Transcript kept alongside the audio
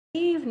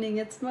evening.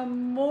 It's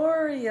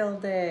Memorial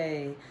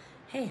Day.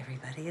 Hey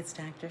everybody, it's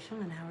Dr.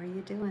 Shawne. How are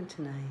you doing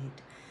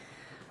tonight?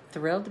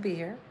 Thrilled to be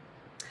here.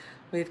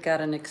 We've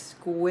got an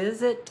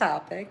exquisite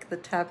topic. The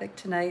topic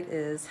tonight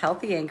is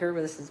healthy anger.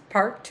 This is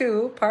part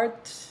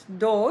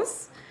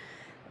dos.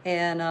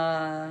 And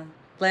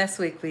last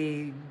week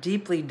we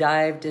deeply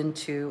dived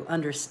into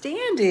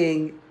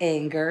understanding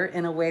anger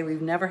in a way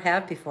we've never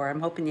had before.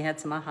 I'm hoping you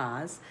had some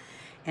ahas.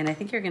 And I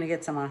think you're going to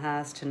get some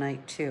ahas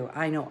tonight too.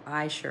 I know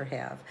I sure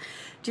have.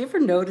 Do you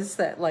ever notice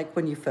that, like,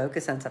 when you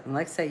focus on something,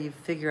 like say you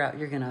figure out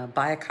you're going to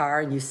buy a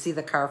car and you see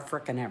the car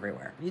frickin'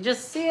 everywhere. You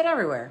just see it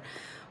everywhere.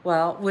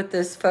 Well, with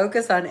this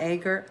focus on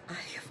anger, I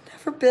have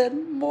never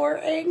been more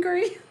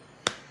angry.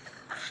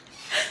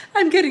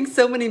 I'm getting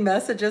so many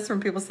messages from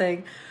people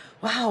saying,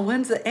 wow,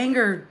 when's the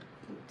anger,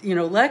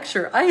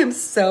 lecture? I am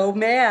so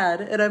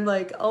mad. And I'm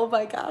like, oh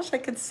my gosh, I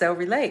can so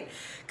relate.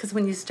 Because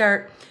when you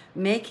start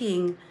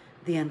making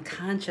the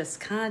unconscious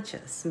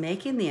conscious,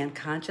 making the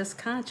unconscious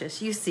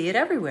conscious, you see it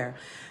everywhere.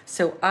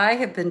 So I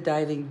have been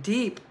diving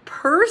deep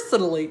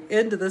personally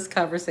into this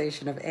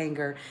conversation of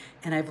anger,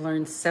 and I've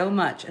learned so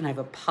much, and I've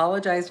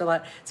apologized a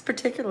lot. It's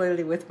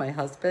particularly with my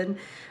husband.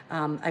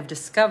 I've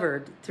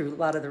discovered through a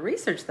lot of the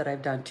research that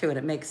I've done too, and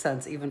it makes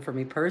sense even for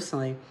me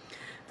personally,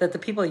 that the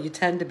people you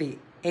tend to be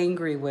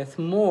angry with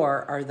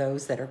more are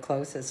those that are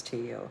closest to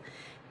you.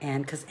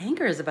 And because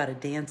anger is about a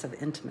dance of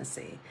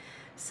intimacy.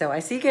 So I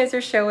see you guys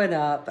are showing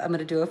up. I'm going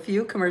to do a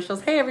few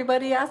commercials. Hey,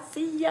 everybody, I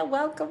see ya.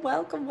 Welcome,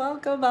 welcome,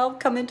 welcome. I'll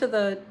come into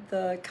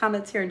the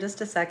comments here in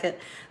just a second.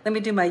 Let me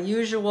do my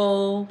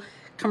usual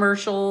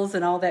commercials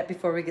and all that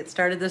before we get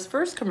started. This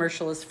first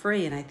commercial is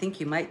free, and I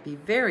think you might be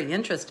very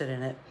interested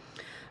in it.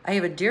 I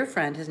have a dear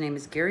friend. His name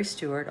is Gary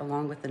Stewart,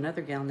 along with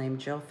another gal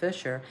named Jill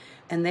Fisher,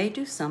 and they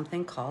do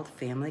something called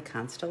family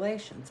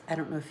constellations. I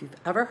don't know if you've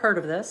ever heard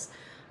of this.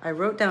 I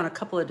wrote down a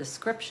couple of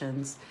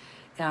descriptions.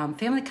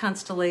 Family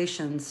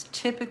constellations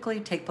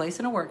typically take place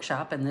in a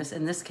workshop. In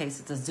this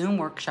case, it's a Zoom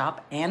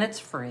workshop, and it's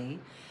free.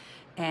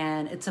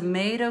 And it's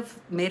made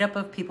up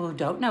of people who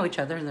don't know each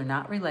other, they're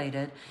not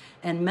related,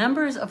 and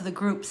members of the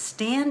group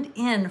stand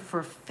in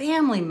for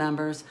family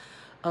members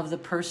of the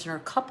person or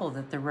couple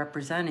that they're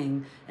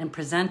representing and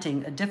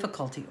presenting a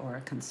difficulty or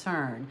a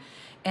concern.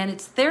 And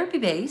it's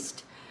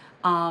therapy-based.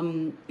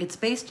 It's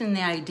based in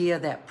the idea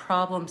that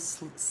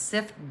problems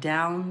sift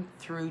down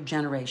through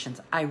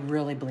generations. I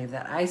really believe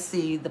that. I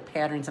see the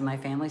patterns in my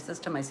family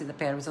system. I see the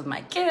patterns with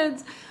my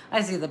kids.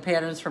 I see the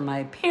patterns from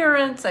my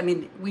parents. I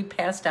mean, we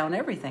pass down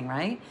everything,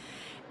 right?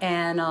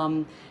 And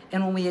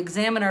when we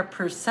examine our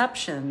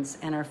perceptions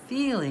and our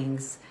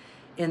feelings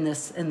in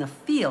the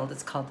field,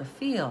 it's called the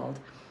field,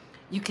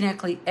 you can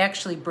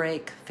actually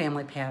break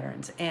family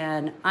patterns.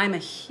 And I'm a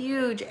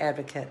huge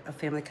advocate of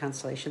family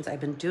constellations.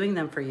 I've been doing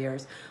them for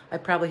years. I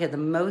probably had the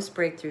most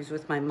breakthroughs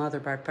with my mother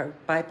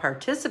by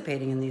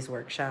participating in these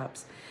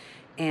workshops.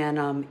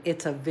 And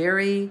it's a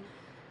very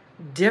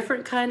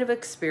different kind of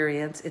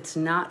experience. It's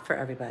not for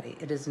everybody.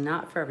 It is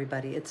not for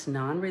everybody. It's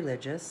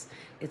non-religious.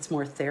 It's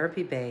more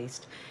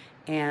therapy-based.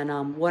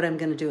 And what I'm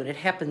going to do, and it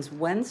happens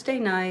Wednesday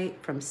night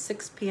from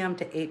 6 p.m.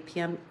 to 8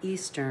 p.m.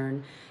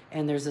 Eastern,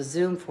 and there's a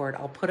Zoom for it.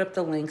 I'll put up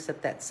the links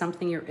if that's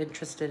something you're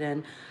interested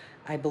in.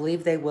 I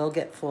believe they will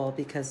get full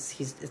because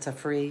it's a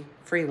free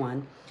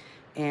one.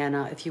 And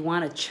if you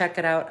want to check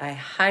it out, I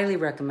highly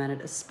recommend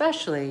it,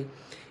 especially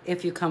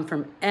if you come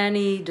from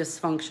any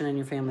dysfunction in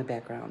your family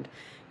background.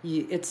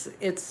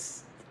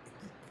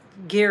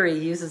 Gary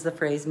uses the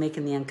phrase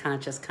making the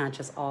unconscious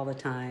conscious all the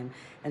time.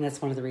 And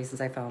that's one of the reasons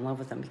I fell in love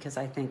with him, because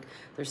I think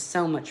there's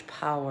so much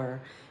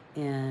power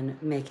in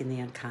making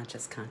the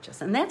unconscious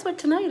conscious. And that's what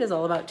tonight is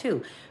all about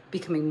too,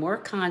 becoming more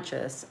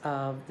conscious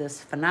of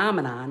this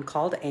phenomenon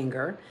called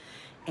anger.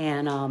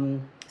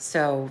 And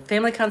so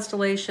family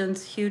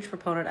constellations, huge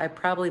proponent. I've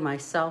probably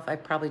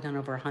done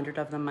over 100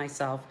 of them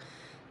myself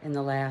in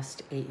the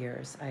last 8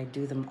 years. I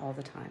do them all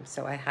the time.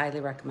 So I highly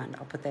recommend.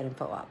 I'll put that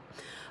info up.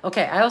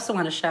 Okay, I also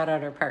want to shout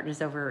out our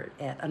partners over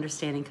at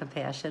Understanding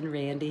Compassion.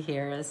 Randy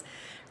Harris.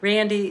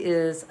 Randy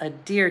is a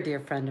dear, dear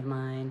friend of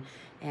mine,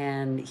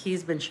 and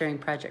he's been sharing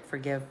Project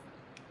Forgive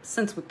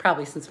since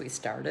we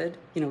started.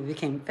 We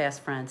became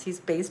fast friends.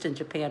 He's based in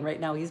Japan right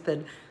now. He's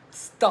been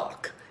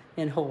stuck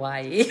in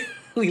Hawaii.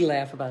 We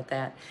laugh about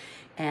that.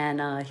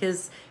 And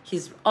he's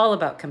all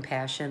about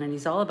compassion, and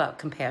he's all about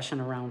compassion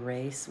around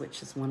race,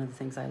 which is one of the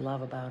things I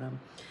love about him.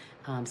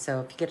 So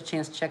if you get a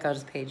chance to check out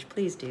his page,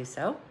 please do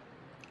so.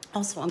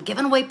 Also, I'm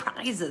giving away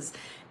prizes.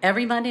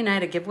 Every Monday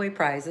night I give away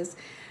prizes.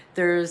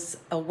 There's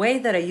a way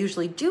that I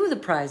usually do the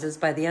prizes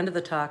by the end of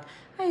the talk.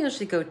 I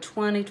usually go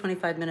 20,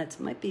 25 minutes.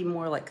 It might be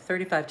more like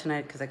 35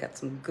 tonight because I got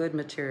some good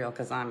material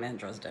because I'm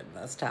interested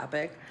in this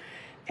topic.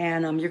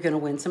 And you're going to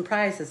win some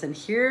prizes. And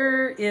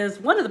here is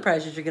one of the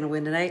prizes you're going to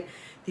win tonight.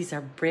 These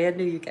are brand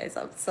new, you guys.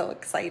 I'm so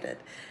excited.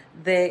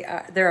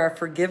 They're our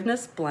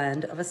forgiveness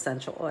blend of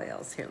essential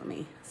oils. Here, let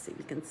me see if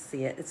you can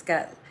see it.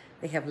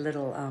 They have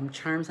little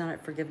charms on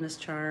it, forgiveness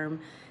charm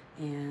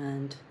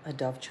and a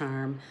dove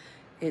charm.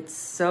 It's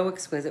so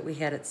exquisite. We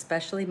had it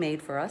specially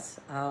made for us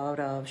out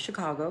of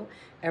Chicago,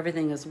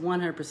 Everything is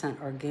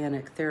 100%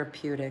 organic,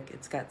 therapeutic.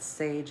 It's got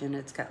sage in it,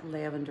 it's got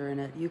lavender in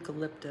it,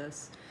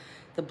 eucalyptus.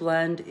 The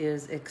blend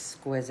is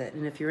exquisite.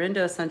 And if you're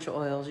into essential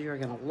oils, you're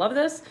going to love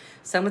this.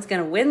 Someone's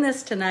going to win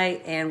this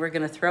tonight, and we're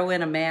going to throw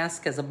in a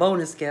mask as a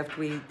bonus gift.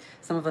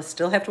 Some of us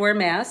still have to wear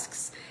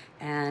masks,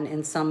 and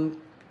in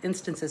some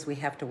instances we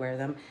have to wear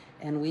them.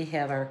 And we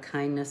have our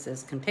Kindness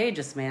is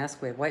Contagious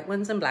mask. We have white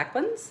ones and black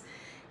ones.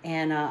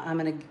 And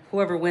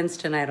whoever wins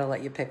tonight, I'll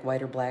let you pick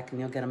white or black, and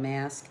you'll get a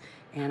mask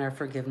and our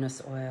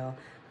forgiveness oil.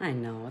 I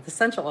know, the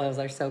essential oils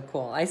are so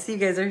cool. I see you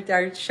guys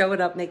are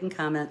showing up, making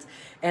comments.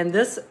 And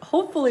this,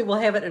 hopefully we'll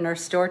have it in our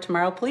store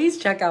tomorrow. Please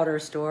check out our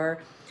store.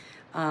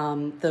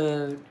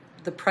 The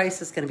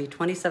price is gonna be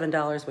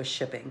 $27 with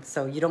shipping.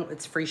 So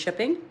it's free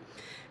shipping.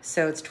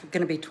 So it's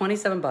gonna be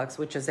 27 bucks,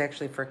 which is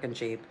actually freaking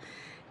cheap.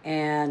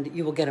 And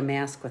you will get a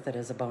mask with it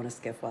as a bonus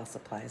gift while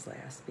supplies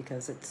last,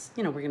 because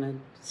we're gonna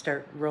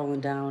start rolling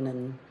down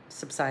and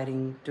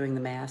subsiding, doing the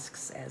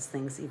masks as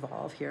things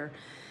evolve here.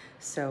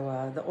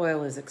 So the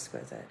oil is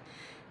exquisite.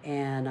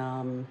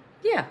 And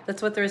yeah,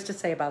 that's what there is to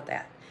say about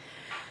that.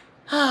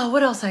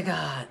 What else I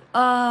got?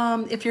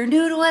 If you're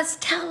new to us,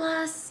 tell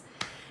us.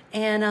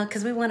 And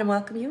because we want to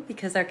welcome you,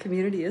 because our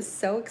community is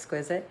so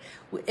exquisite.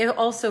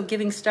 Also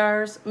giving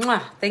stars.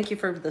 Mwah, thank you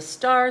for the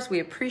stars. We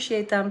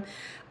appreciate them.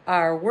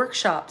 Our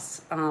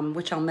workshops,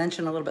 which I'll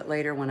mention a little bit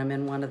later when I'm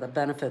in one of the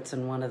benefits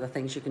and one of the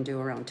things you can do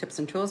around tips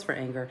and tools for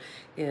anger,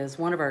 is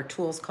one of our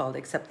tools called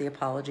Accept the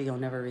Apology You'll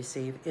Never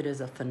Receive. It is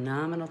a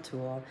phenomenal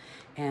tool,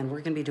 and we're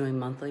going to be doing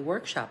monthly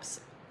workshops.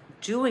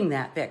 Doing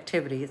that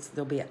activity,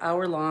 there'll be an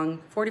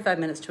hour-long, 45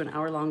 minutes to an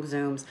hour-long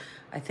Zooms.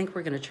 I think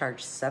we're going to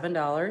charge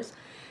 $7.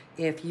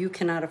 If you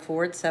cannot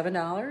afford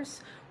 $7,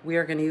 we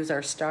are going to use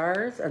our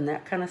stars and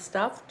that kind of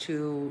stuff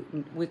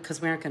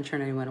because we aren't going to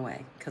turn anyone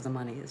away because of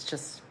money. It's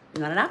just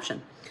not an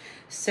option.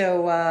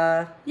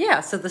 So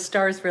yeah, so the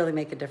stars really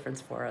make a difference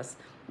for us.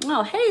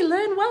 Oh, hey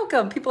Lynn,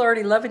 welcome. People are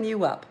already loving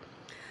you up.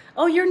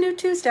 Oh, you're new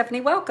too,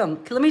 Stephanie,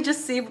 welcome. Let me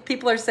just see what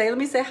people are saying. Let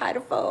me say hi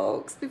to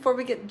folks before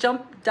we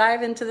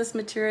dive into this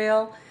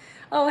material.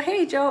 Oh,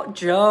 hey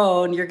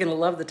Joan, you're gonna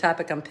love the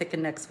topic I'm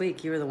picking next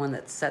week. You were the one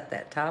that set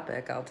that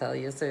topic, I'll tell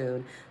you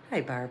soon.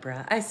 Hi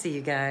Barbara, I see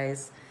you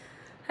guys.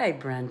 Hi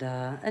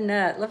Brenda,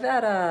 Annette,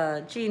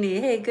 Lavetta, Jeannie,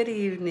 hey, good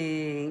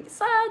evening.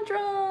 Sandra,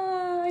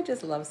 I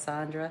just love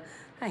Sandra.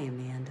 Hi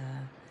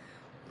Amanda,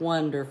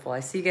 wonderful. I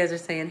see you guys are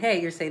saying, hey,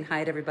 you're saying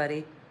hi to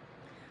everybody.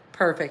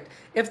 Perfect.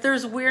 If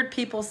there's weird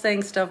people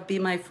saying stuff, be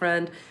my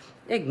friend,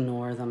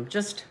 ignore them.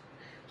 Just,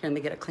 here, let me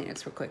get a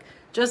Kleenex real quick.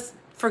 Just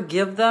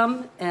forgive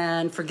them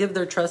and forgive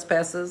their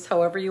trespasses,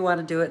 however you want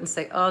to do it, and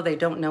say, oh, they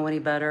don't know any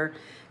better,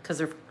 because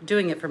they're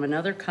doing it from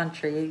another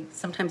country,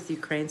 sometimes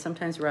Ukraine,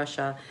 sometimes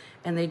Russia,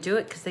 and they do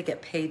it because they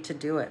get paid to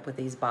do it with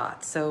these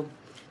bots. So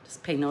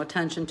just pay no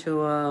attention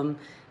to them.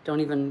 Don't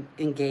even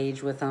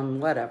engage with them,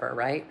 whatever,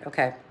 right?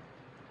 Okay.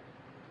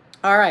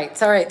 All right,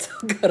 so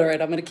good. All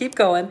right, I'm going to keep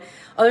going.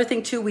 Other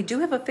thing, too, we do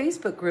have a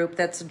Facebook group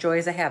that's Joy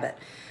is a Habit.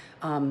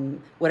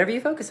 Whatever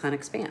you focus on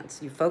expands.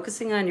 You're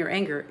focusing on your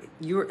anger,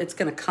 it's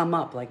going to come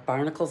up like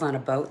barnacles on a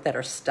boat that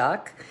are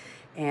stuck.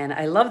 And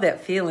I love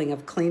that feeling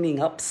of cleaning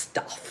up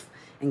stuff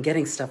and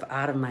getting stuff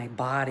out of my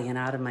body and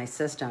out of my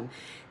system.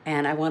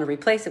 And I want to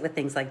replace it with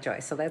things like joy.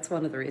 So that's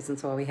one of the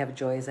reasons why we have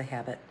Joy is a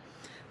Habit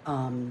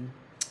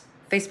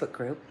Facebook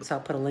group. So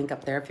I'll put a link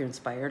up there if you're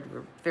inspired.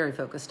 We're very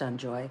focused on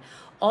joy.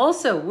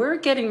 Also, we're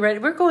getting ready.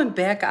 We're going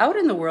back out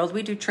in the world.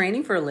 We do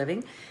training for a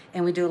living,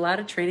 and we do a lot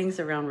of trainings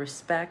around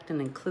respect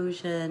and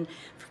inclusion,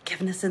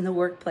 forgiveness in the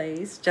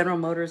workplace. General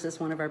Motors is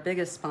one of our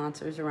biggest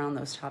sponsors around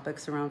those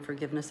topics around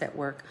forgiveness at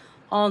work.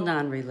 All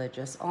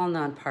non-religious, all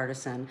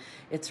non-partisan.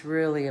 It's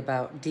really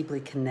about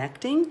deeply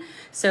connecting.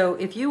 So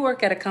if you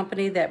work at a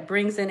company that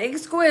brings in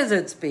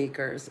exquisite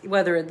speakers,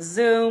 whether it's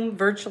Zoom,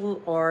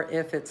 virtual, or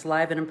if it's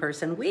live and in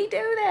person, we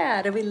do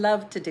that, and we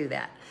love to do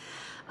that.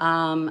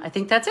 I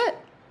think that's it.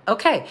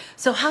 Okay,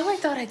 so how I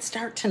thought I'd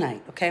start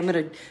tonight. Okay, I'm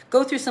going to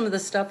go through some of the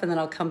stuff, and then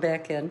I'll come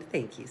back in.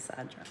 Thank you,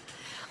 Sandra.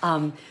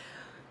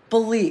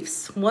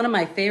 Beliefs. One of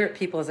my favorite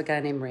people is a guy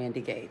named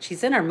Randy Gage.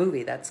 He's in our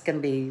movie. That's going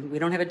to be, we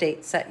don't have a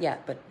date set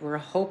yet, but we're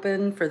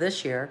hoping for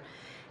this year.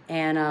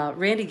 And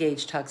Randy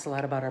Gage talks a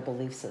lot about our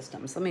belief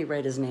systems. Let me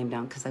write his name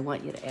down because I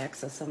want you to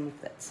access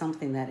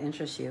something that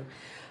interests you.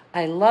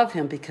 I love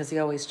him because he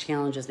always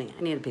challenges me.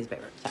 I need a piece of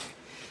paper. Sorry.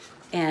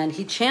 And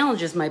he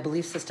challenges my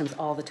belief systems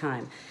all the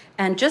time.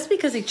 And just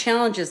because he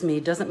challenges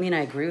me doesn't mean I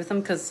agree with him,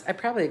 because I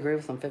probably agree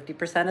with him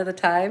 50% of the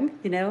time,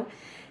 you know.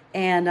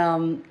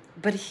 And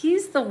but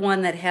he's the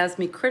one that has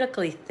me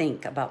critically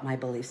think about my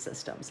belief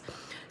systems.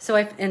 So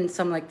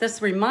I'm like,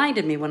 this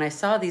reminded me when I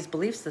saw these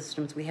belief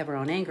systems we have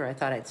around anger, I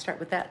thought I'd start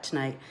with that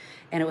tonight.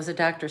 And it was a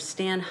Dr.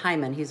 Stan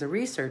Hyman. He's a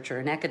researcher,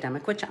 an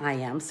academic, which I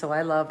am, so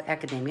I love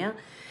academia.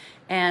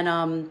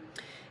 And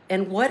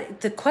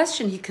what the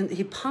question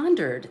he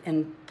pondered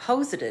and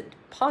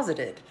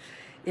posited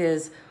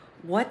is,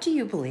 what do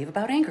you believe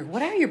about anger?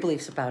 What are your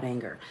beliefs about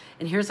anger?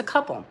 And here's a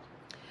couple.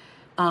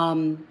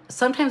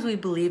 Sometimes we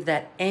believe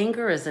that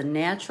anger is a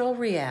natural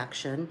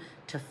reaction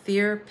to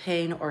fear,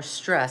 pain, or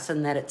stress,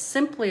 and that it's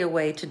simply a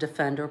way to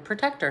defend or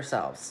protect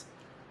ourselves.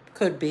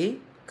 Could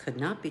be, could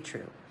not be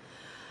true.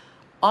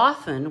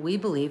 Often we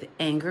believe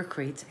anger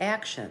creates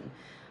action.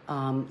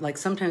 Like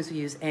sometimes we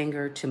use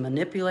anger to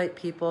manipulate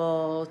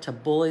people, to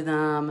bully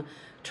them,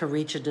 to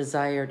reach a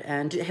desired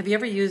end. Have you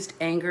ever used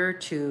anger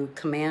to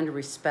command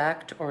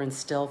respect or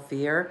instill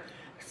fear?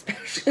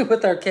 Especially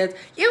with our kids.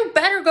 You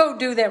better go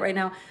do that right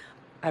now.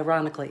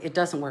 Ironically, it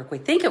doesn't work. We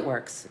think it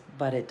works,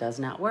 but it does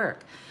not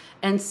work.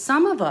 And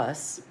some of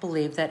us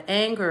believe that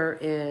anger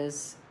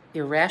is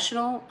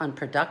irrational,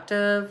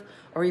 unproductive,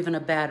 or even a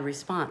bad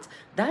response.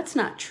 That's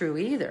not true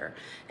either.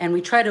 And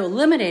we try to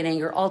eliminate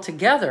anger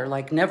altogether,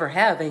 like never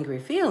have angry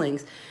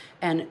feelings.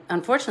 And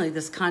unfortunately,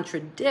 this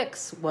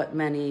contradicts what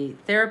many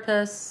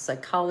therapists,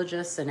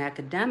 psychologists, and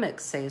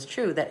academics say is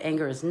true, that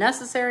anger is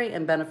necessary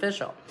and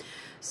beneficial.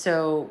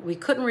 So we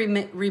couldn't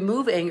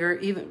remove anger,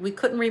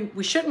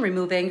 we shouldn't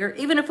remove anger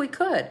even if we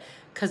could,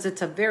 because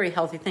it's a very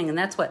healthy thing. And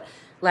that's what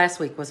last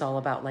week was all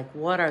about. Like,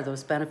 what are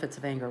those benefits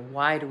of anger?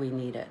 Why do we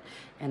need it?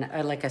 And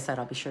like I said,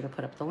 I'll be sure to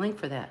put up the link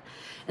for that.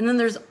 And then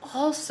there's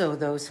also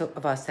those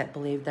of us that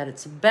believe that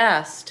it's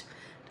best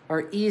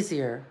or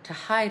easier to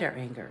hide our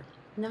anger.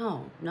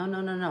 No.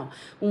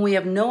 When we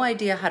have no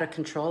idea how to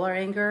control our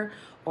anger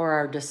or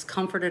are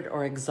discomforted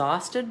or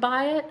exhausted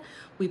by it,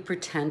 we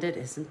pretend it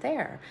isn't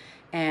there.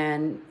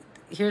 And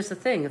here's the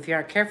thing, if you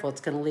aren't careful,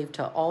 it's going to lead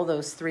to all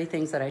those three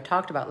things that I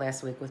talked about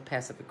last week with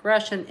passive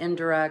aggression,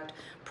 indirect,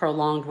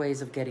 prolonged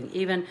ways of getting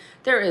even.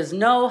 There is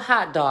no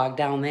hot dog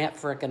down that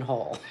frickin'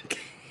 hole.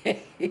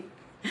 Okay.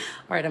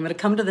 All right, I'm going to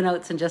come to the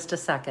notes in just a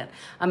second.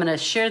 I'm going to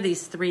share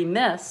these three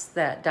myths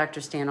that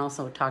Dr. Stan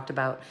also talked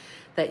about,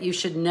 that you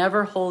should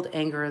never hold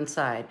anger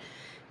inside.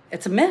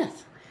 It's a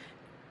myth.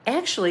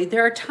 Actually,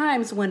 there are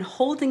times when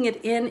holding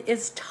it in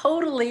is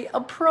totally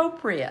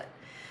appropriate.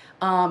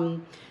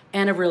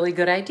 And a really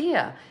good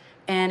idea.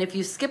 And if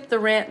you skip the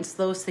rant and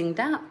slow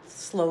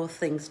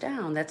things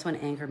down, that's when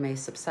anger may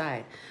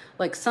subside.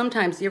 Like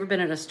sometimes, you ever been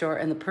in a store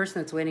and the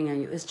person that's waiting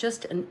on you is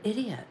just an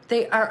idiot.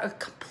 They are a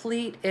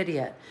complete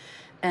idiot.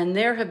 And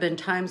there have been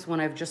times when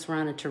I've just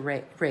run into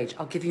rage.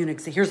 I'll give you an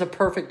example. Here's a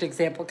perfect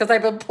example, because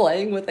I've been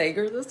playing with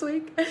anger this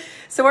week.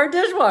 So our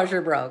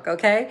dishwasher broke,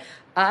 okay?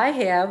 I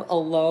have a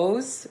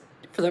Lowe's.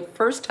 For the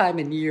first time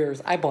in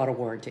years, I bought a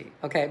warranty,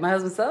 okay? My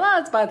husband said,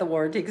 let's buy the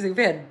warranty, because we've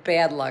had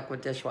bad luck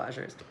with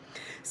dishwashers.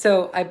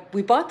 So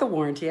we bought the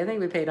warranty. I think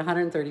we paid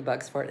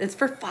 $130 for it. It's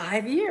for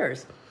 5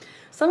 years.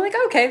 So I'm like,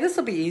 okay, this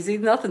will be easy.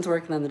 Nothing's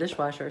working on the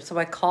dishwasher. So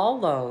I call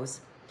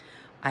Lowe's.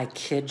 I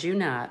kid you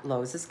not,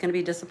 Lowe's is going to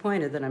be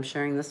disappointed that I'm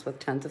sharing this with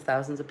tens of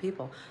thousands of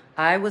people.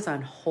 I was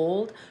on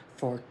hold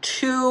for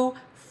 2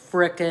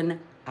 frickin'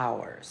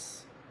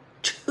 hours.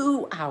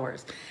 2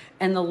 hours.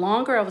 And the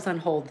longer I was on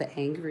hold, the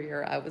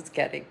angrier I was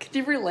getting. Could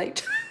you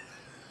relate?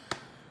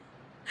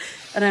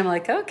 And I'm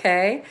like,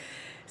 okay.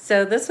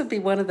 So this would be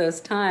one of those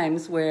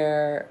times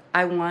where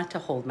I want to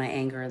hold my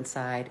anger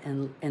inside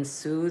and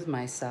soothe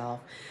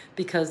myself,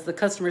 because the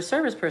customer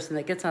service person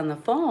that gets on the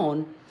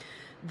phone,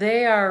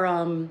 they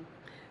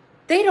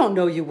don't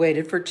know you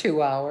waited for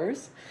 2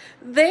 hours.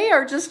 They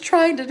are just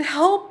trying to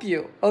help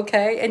you,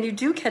 okay? And you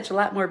do catch a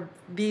lot more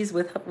bees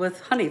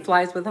with honey,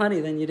 flies with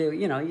honey, than you do,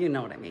 you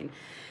know what I mean.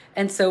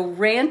 And so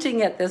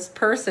ranting at this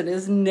person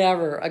is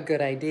never a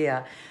good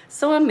idea.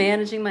 So I'm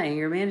managing my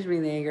anger,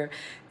 managing the anger.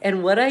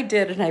 And what I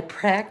did, and I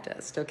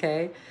practiced,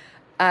 okay?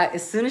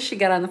 As soon as she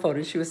got on the phone,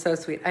 and she was so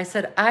sweet, I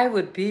said, I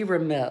would be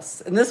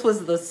remiss. And this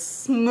was the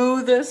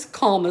smoothest,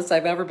 calmest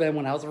I've ever been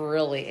when I was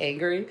really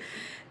angry.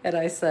 And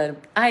I said,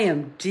 I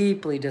am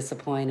deeply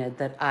disappointed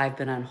that I've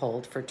been on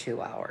hold for 2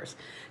 hours.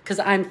 Because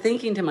I'm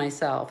thinking to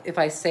myself, if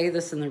I say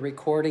this in the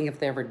recording, if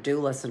they ever do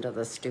listen to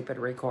the stupid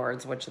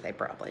records, which they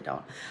probably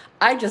don't,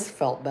 I just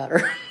felt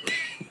better.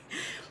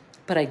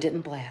 But I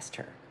didn't blast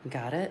her.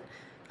 Got it?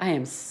 I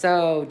am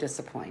so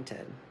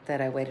disappointed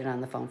that I waited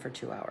on the phone for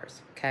 2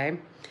 hours, okay?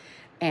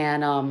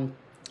 And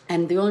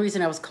the only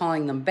reason I was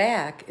calling them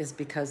back is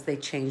because they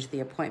changed the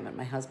appointment.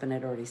 My husband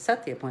had already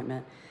set the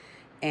appointment,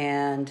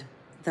 and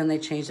then they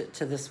changed it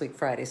to this week,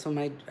 Friday. So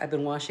I've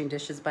been washing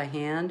dishes by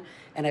hand,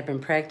 and I've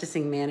been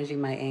practicing managing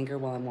my anger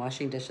while I'm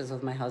washing dishes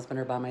with my husband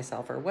or by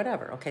myself or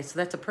whatever. Okay, so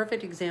that's a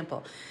perfect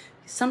example.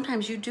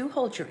 Sometimes you do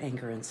hold your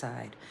anger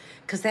inside,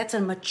 because that's a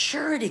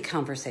maturity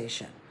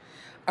conversation.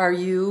 Are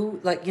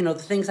you, like, the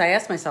things I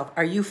ask myself,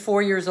 are you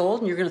 4 years old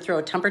and you're going to throw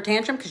a temper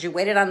tantrum because you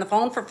waited on the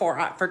phone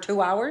for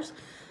 2 hours?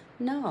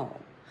 No.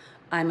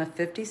 I'm a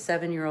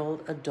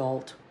 57-year-old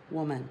adult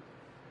woman.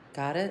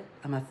 Got it?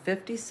 I'm a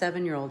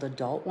 57-year-old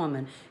adult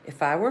woman.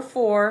 If I were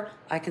 4,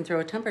 I can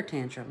throw a temper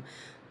tantrum.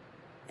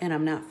 And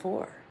I'm not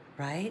 4,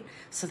 right?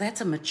 So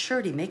that's a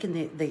maturity,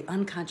 making the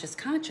unconscious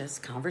conscious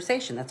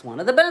conversation. That's one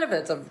of the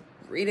benefits of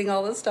reading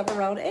all this stuff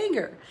around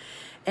anger.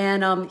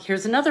 And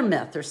here's another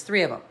myth. There's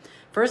 3 of them.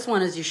 First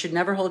one is you should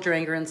never hold your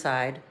anger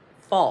inside.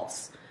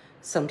 False.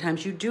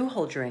 Sometimes you do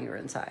hold your anger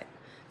inside.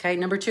 Okay,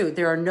 number 2,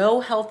 there are no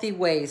healthy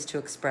ways to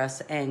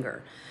express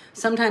anger.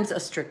 Sometimes a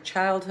strict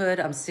childhood.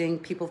 I'm seeing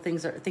people,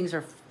 things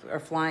are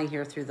flying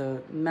here through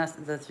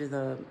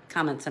the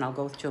comments, and I'll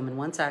go through them in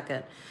 1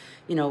 second.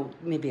 You know,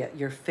 maybe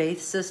your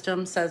faith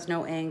system says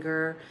no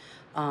anger,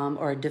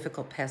 or a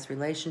difficult past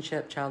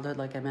relationship, childhood,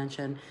 like I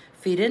mentioned,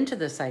 feed into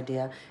this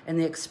idea, and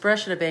the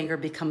expression of anger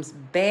becomes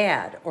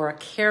bad or a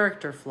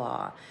character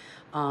flaw.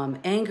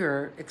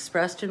 Anger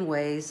expressed in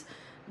ways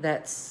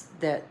that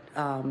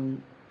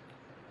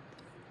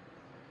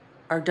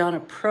are done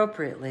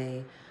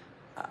appropriately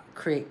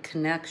create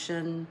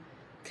connection,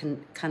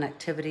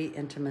 connectivity,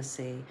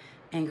 intimacy.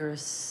 Anger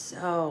is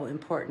so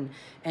important.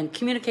 And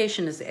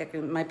communication is,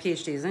 my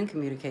PhD is in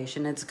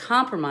communication. It's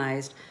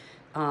compromised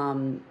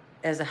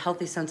as a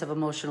healthy sense of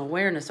emotional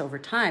awareness over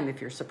time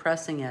if you're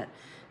suppressing it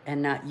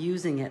and not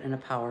using it in a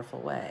powerful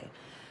way.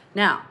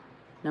 Now,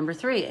 number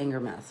 3,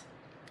 anger myth.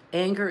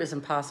 Anger is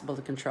impossible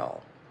to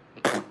control.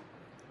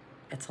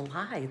 It's a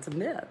lie. It's a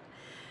myth.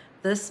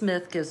 This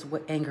myth gives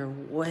anger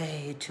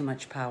way too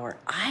much power.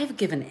 I've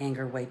given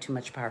anger way too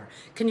much power.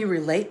 Can you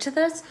relate to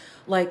this?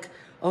 Like,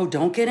 oh,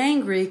 don't get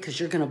angry because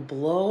you're going to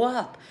blow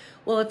up.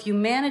 Well, if you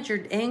manage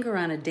your anger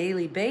on a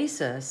daily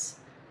basis,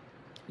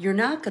 you're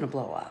not going to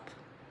blow up,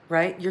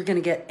 right? You're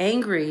going to get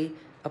angry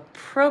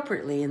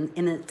appropriately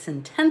in its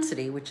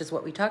intensity, which is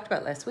what we talked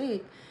about last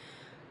week,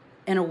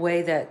 in a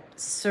way that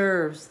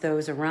serves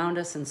those around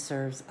us and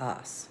serves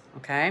us,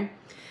 okay?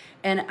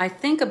 And I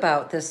think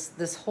about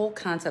this whole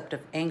concept of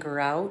anger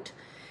out.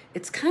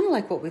 It's kind of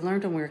like what we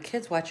learned when we were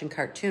kids watching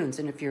cartoons.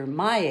 And if you're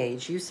my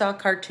age, you saw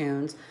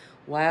cartoons,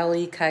 Wile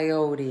E.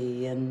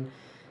 Coyote, and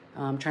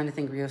I'm trying to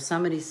think of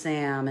Yosemite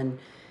Sam, and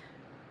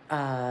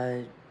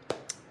I'm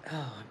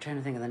trying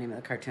to think of the name of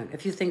the cartoon.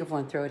 If you think of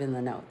one, throw it in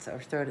the notes or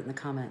throw it in the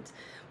comments.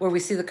 Where we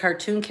see the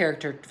cartoon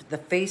character, the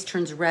face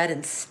turns red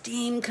and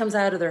steam comes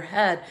out of their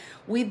head.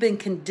 We've been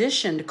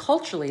conditioned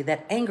culturally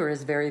that anger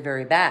is very,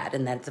 very bad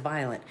and that it's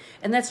violent.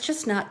 And that's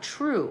just not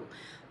true.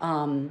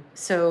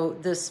 So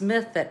this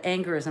myth that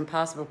anger is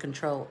impossible to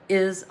control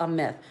is a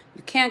myth.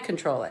 You can't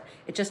control it.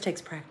 It just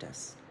takes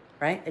practice,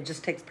 right? It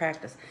just takes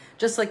practice.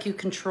 Just like you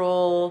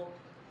control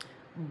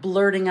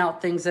blurting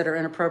out things that are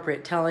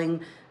inappropriate,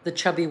 telling the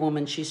chubby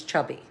woman she's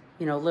chubby.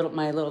 You know,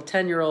 my little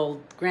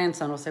 10-year-old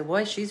grandson will say,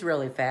 boy, she's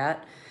really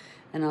fat.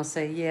 And I'll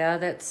say, yeah,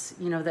 that's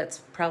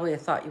probably a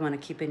thought you want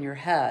to keep in your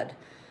head,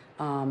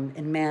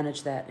 and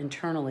manage that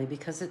internally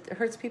because it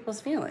hurts people's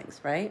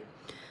feelings, right?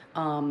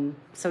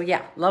 So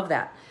yeah, love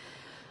that.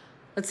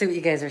 Let's see what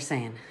you guys are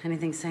saying.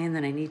 Anything saying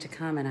that I need to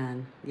comment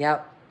on?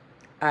 Yep.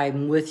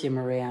 I'm with you,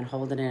 Maria, on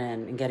holding it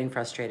in and getting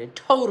frustrated.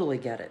 Totally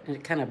get it. And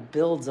it kind of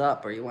builds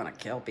up or you want to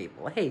kill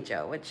people. Hey,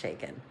 Joe, what's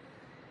shaking?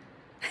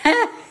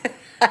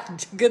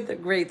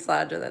 Good, great,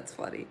 Sandra. That's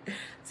funny.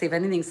 See if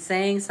anything's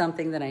saying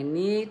something that I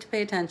need to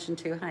pay attention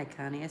to. Hi,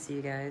 Connie. I see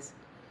you guys.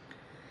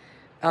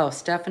 Oh,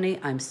 Stephanie,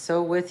 I'm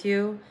so with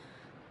you.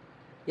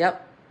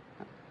 Yep.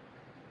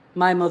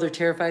 My mother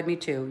terrified me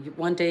too.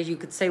 One day you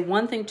could say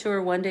one thing to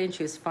her one day and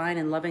she was fine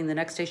and loving. The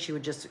next day she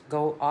would just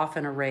go off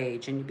in a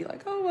rage and you'd be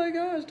like, oh my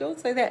gosh, don't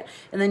say that.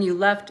 And then you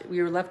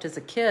were left as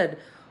a kid.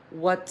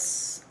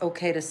 What's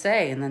okay to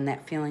say? And then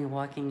that feeling of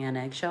walking on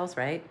eggshells,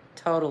 right?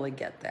 Totally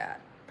get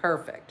that.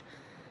 Perfect.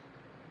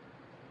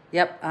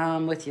 Yep,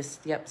 I'm with you.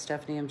 Yep,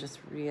 Stephanie, I'm just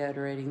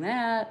reiterating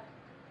that.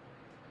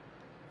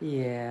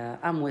 Yeah,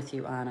 I'm with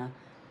you, Anna.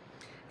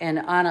 And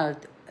Anna,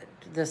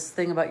 this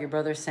thing about your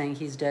brother saying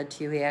he's dead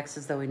to you, he acts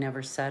as though he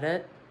never said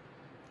it.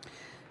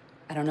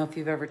 I don't know if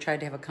you've ever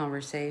tried to have a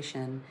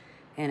conversation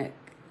and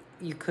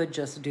you could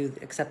just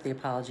accept the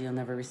apology you'll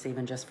never receive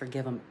and just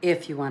forgive him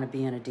if you want to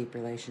be in a deep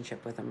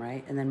relationship with him,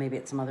 right? And then maybe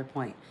at some other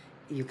point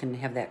you can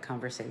have that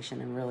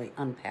conversation and really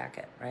unpack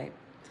it, right?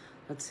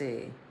 Let's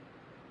see.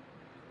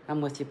 I'm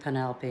with you,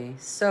 Penelope.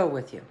 So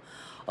with you.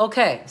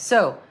 Okay,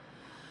 so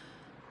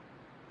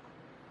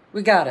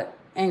we got it.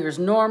 Anger's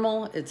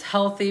normal. It's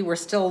healthy. We're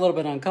still a little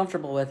bit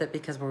uncomfortable with it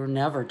because we were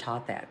never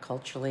taught that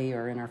culturally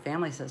or in our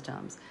family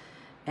systems.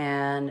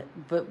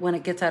 But when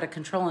it gets out of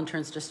control and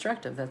turns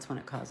destructive, that's when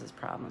it causes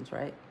problems,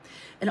 right?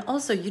 And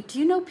also, do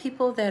you know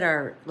people that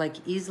are like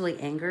easily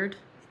angered?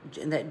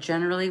 And that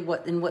generally,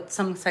 what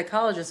some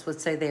psychologists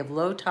would say, they have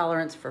low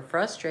tolerance for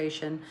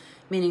frustration,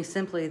 meaning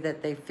simply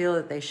that they feel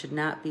that they should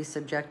not be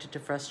subjected to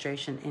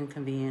frustration,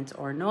 inconvenience,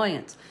 or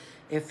annoyance.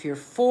 If you're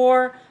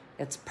 4,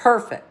 it's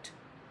perfect.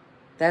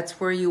 That's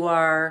where you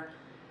are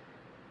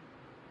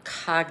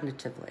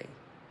cognitively.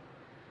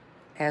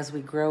 As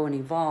we grow and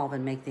evolve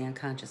and make the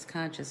unconscious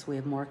conscious, we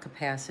have more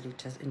capacity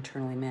to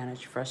internally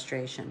manage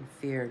frustration,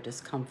 fear,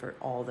 discomfort,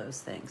 all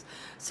those things.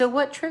 So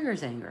what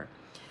triggers anger?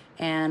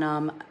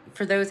 And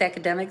for those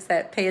academics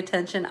that pay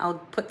attention, I'll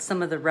put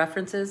some of the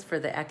references for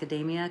the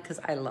academia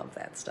because I love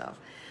that stuff.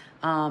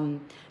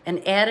 An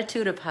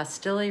attitude of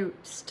hostility,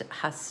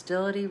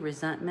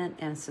 resentment,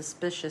 and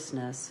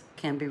suspiciousness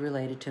can be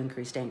related to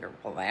increased anger.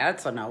 Well,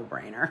 that's a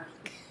no-brainer.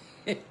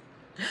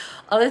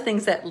 Other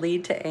things that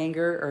lead to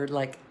anger or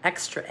like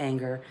extra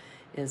anger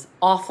is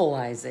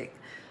awfulizing,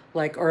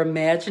 or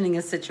imagining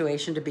a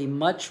situation to be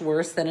much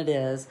worse than it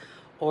is,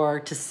 or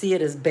to see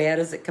it as bad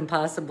as it can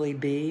possibly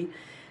be.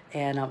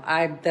 And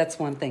that's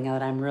one thing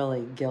that I'm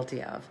really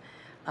guilty of.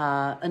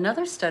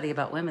 Another study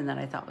about women that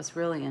I thought was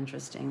really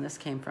interesting, this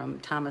came from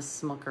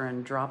Thomas Smucker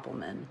and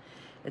Droppelman.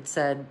 It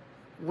said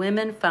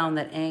women found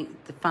that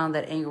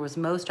anger was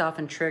most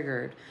often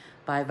triggered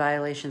by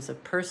violations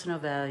of personal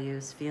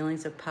values,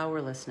 feelings of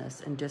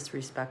powerlessness, and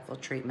disrespectful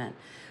treatment.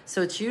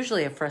 So it's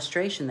usually a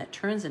frustration that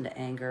turns into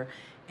anger,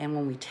 and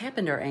when we tap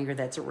into our anger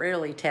that's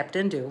rarely tapped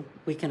into,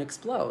 we can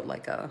explode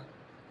like a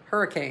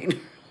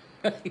hurricane.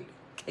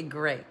 Okay,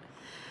 great.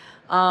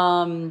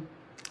 I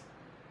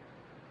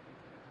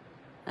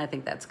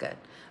think that's good.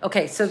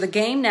 Okay, so the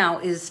game now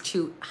is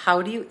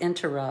how do you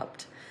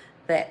interrupt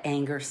that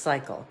anger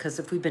cycle? Because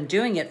if we've been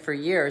doing it for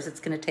years, it's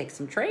going to take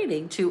some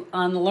training to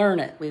unlearn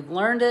it. We've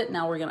learned it,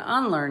 now we're going to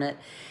unlearn it.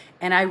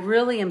 And I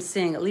really am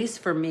seeing, at least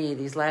for me,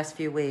 these last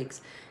few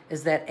weeks,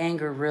 is that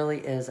anger really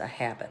is a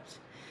habit.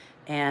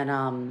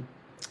 And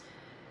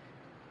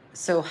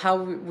so how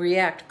we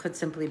react could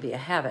simply be a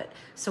habit.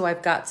 So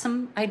I've got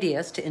some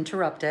ideas to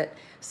interrupt it.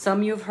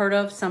 Some you've heard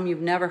of, some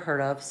you've never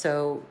heard of.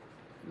 So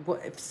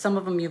if some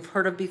of them you've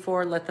heard of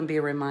before, let them be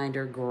a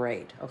reminder.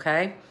 Great,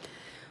 okay?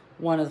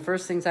 One of the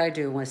first things I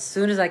do, as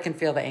soon as I can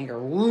feel the anger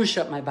whoosh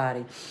up my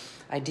body,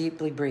 I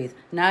deeply breathe.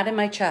 Not in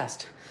my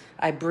chest.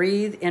 I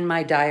breathe in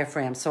my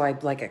diaphragm. So I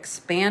like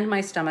expand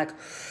my stomach.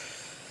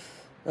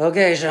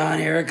 Okay, Shawne,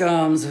 here it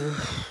comes.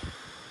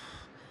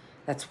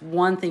 That's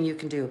one thing you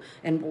can do.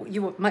 And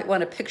you might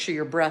want to picture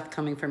your breath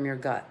coming from your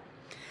gut.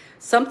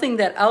 Something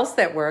else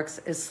that works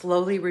is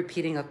slowly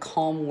repeating a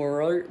calm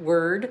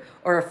word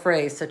or a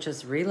phrase such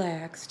as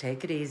relax,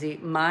 take it easy.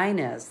 Mine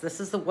is, this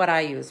is what I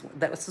use.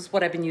 This is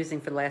what I've been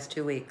using for the last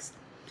 2 weeks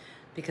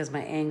because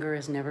my anger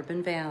has never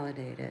been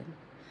validated.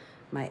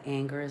 My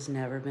anger has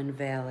never been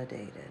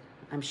validated.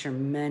 I'm sure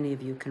many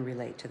of you can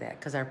relate to that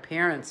because our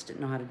parents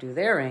didn't know how to do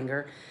their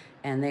anger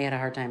and they had a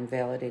hard time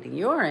validating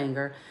your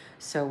anger.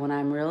 So when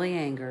I'm really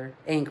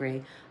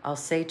angry, I'll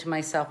say to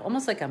myself,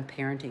 almost like I'm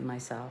parenting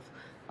myself,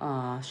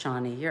 "Aw,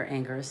 Shawne, your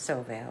anger is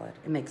so valid.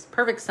 It makes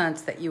perfect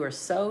sense that you are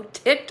so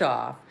ticked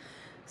off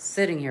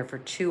sitting here for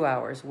 2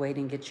 hours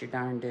waiting to get your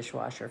darn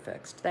dishwasher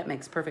fixed. That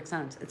makes perfect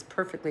sense. It's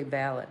perfectly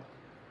valid,"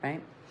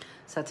 right?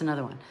 So that's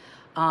another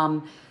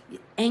one.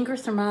 Anger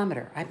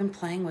thermometer. I've been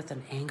playing with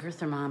an anger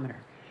thermometer.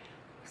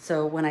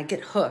 So when I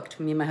get hooked,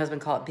 me and my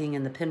husband call it being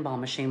in the pinball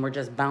machine. We're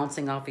just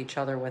bouncing off each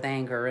other with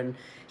anger. And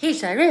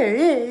he's like,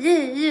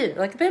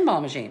 like a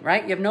pinball machine,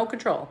 right? You have no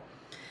control.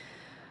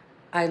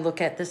 I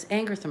look at this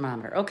anger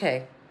thermometer.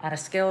 Okay, on a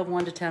scale of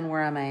 1 to 10,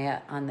 where am I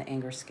at on the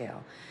anger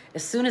scale?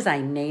 As soon as I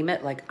name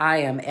it, like I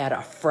am at a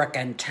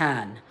frickin'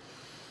 10,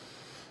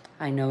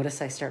 I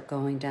notice I start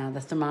going down. The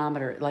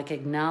thermometer, like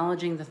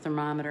acknowledging the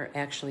thermometer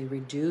actually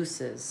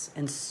reduces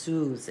and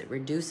soothes. It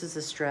reduces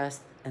the stress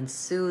and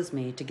soothes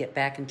me to get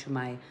back into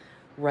my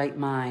right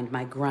mind,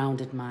 my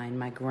grounded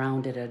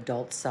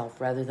adult self,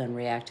 rather than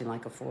reacting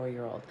like a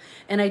 4-year-old.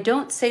 And I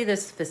don't say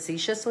this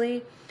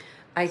facetiously.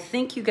 I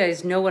think you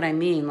guys know what I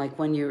mean, like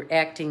when you're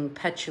acting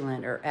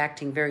petulant or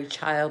acting very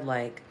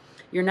childlike,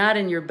 you're not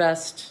being your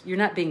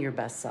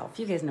best self.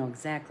 You guys know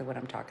exactly what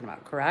I'm talking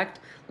about,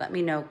 correct? Let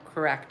me know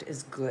correct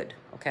is good,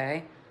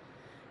 okay?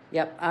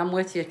 Yep, I'm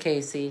with you,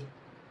 Casey.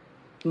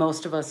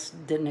 Most of us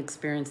didn't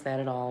experience that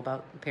at all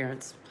about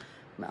parents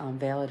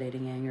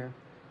validating anger.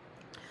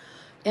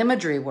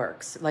 Imagery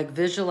works, like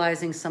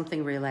visualizing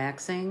something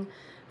relaxing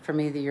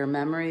from either your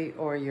memory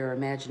or your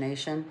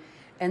imagination.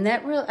 And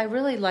I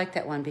really like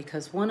that one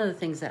because one of the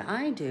things that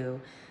I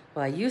do,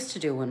 well, I used to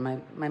do when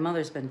my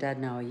mother's been dead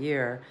now a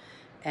year,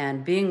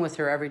 and being with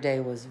her every day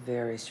was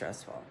very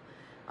stressful,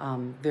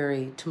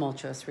 very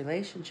tumultuous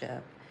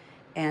relationship.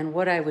 And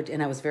I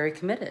was very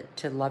committed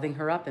to loving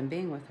her up and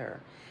being with her.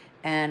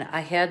 And I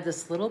had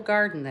this little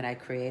garden that I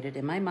created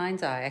in my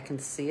mind's eye. I can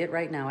see it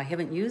right now. I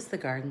haven't used the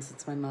garden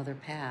since my mother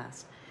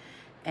passed.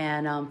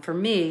 And for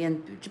me,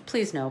 and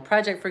please know,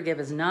 Project Forgive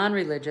is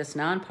non-religious,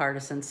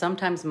 non-partisan.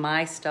 Sometimes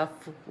my stuff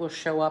will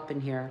show up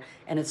in here,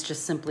 and it's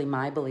just simply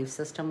my belief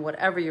system.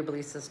 Whatever your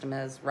belief system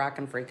is, rock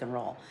and freaking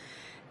roll.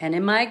 And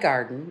in my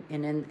garden,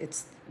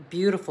 it's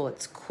beautiful,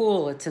 it's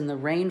cool, it's in the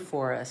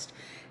rainforest,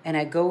 and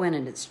I go in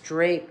and it's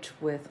draped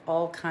with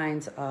all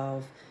kinds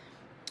of,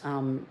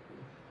 I'm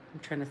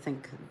trying to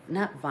think,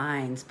 not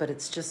vines, but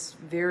it's just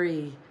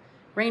very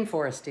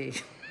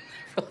rainforesty,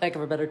 for lack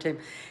of a better term,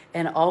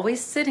 and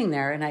always sitting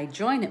there, and I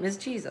join him as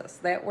Jesus.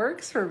 That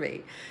works for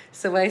me.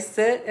 So I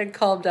sit and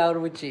calm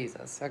down with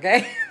Jesus,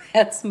 okay?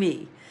 That's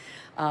me.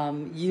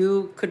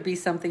 You could be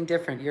something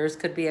different. Yours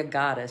could be a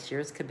goddess.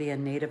 Yours could be a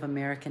Native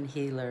American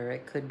healer.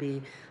 It could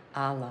be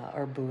Allah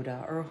or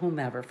Buddha or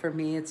whomever. For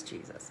me, it's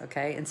Jesus,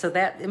 okay? And so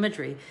that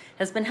imagery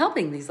has been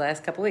helping these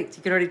last couple weeks.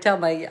 You can already tell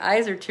my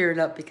eyes are tearing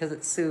up because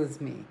it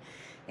soothes me.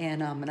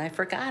 And I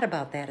forgot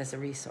about that as a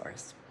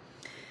resource.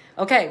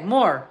 Okay,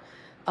 more.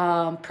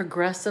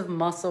 Progressive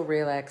muscle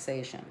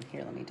relaxation.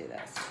 Here, let me do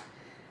this.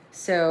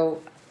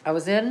 So I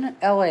was in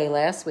LA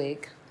last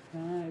week.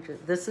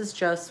 This is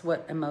just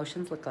what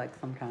emotions look like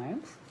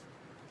sometimes.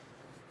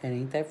 It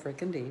ain't that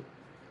freaking deep.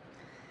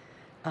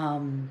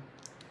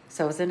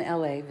 So I was in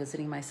LA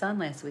visiting my son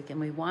last week, and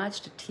we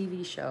watched a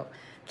TV show.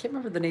 I can't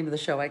remember the name of the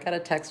show. I got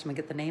to text him and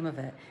get the name of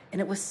it. And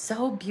it was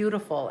so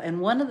beautiful. And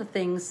one of the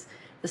things,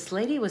 this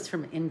lady was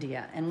from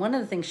India, and one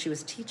of the things she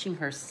was teaching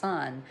her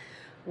son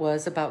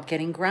was about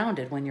getting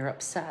grounded when you're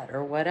upset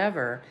or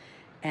whatever,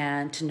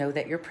 and to know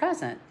that you're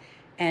present.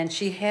 And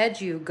she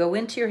had you go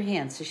into your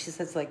hand. So she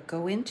says, like,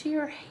 go into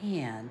your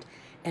hand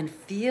and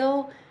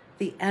feel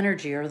the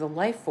energy or the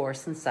life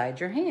force inside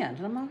your hand.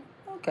 And I'm like,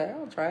 okay,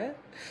 I'll try it.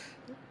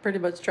 Pretty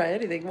much try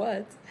anything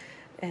once.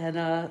 And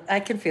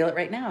I can feel it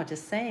right now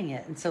just saying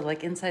it. And so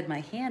like inside my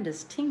hand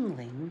is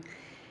tingling.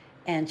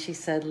 And she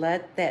said,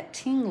 let that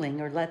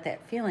tingling or let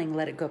that feeling,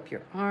 let it go up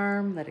your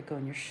arm, let it go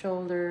in your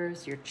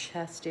shoulders, your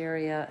chest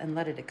area, and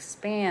let it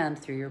expand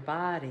through your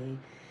body.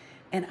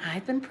 And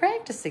I've been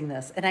practicing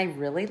this, and I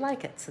really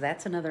like it. So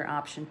that's another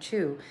option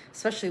too,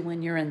 especially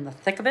when you're in the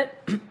thick of it.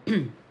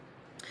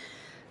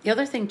 The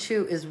other thing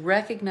too is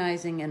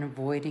recognizing and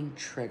avoiding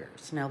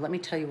triggers. Now, let me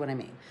tell you what I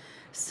mean.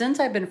 Since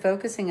I've been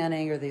focusing on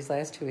anger these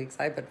last 2 weeks,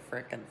 I've been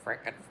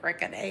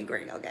freaking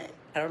angry, okay?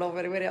 I don't know if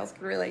anybody else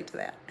can relate to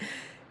that.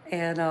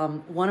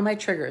 And one of my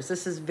triggers,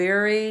 this is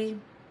very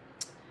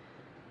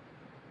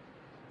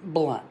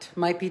blunt.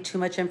 Might be too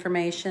much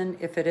information.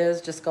 If it is,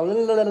 just go, la,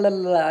 la, la,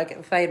 la, la.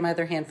 If I had my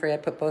other hand free,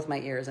 I'd put both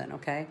my ears in,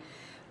 okay?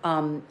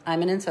 I'm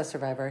an incest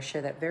survivor. I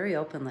share that very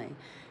openly.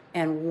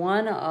 And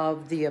one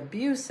of the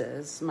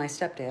abuses, my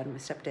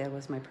stepdad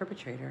was my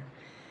perpetrator,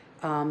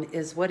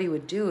 is what he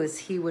would do is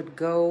he would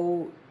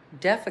go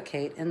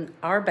defecate in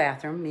our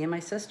bathroom, me and my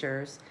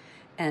sisters,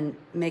 and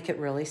make it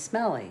really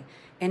smelly.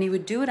 And he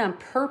would do it on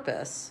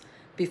purpose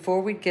before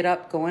we'd get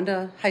up, go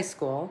into high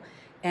school,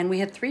 and we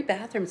had 3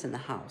 bathrooms in the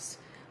house.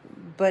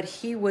 But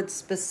he would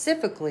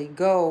specifically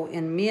go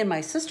in me and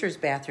my sister's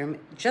bathroom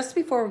just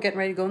before we're getting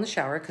ready to go in the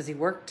shower, because he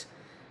worked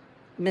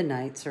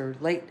midnights or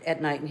late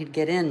at night, and he'd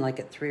get in like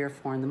at 3 or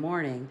 4 in the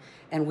morning,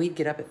 and we'd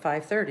get up at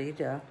 5:30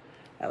 to,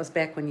 that was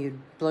back when you'd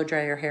blow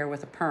dry your hair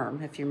with a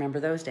perm, if you remember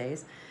those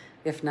days.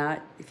 If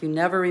not, if you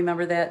never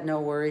remember that, no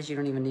worries, you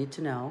don't even need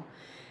to know.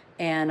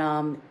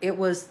 And it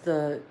was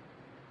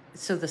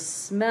so the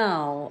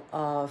smell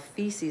of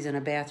feces in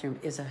a bathroom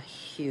is a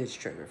huge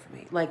trigger for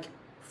me, like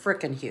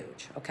frickin'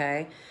 huge,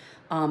 okay?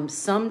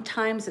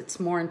 Sometimes it's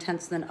more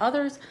intense than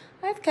others.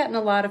 I've gotten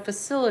a lot of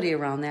facility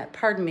around that.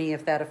 Pardon me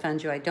if that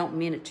offends you. I don't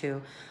mean it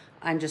to.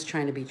 I'm just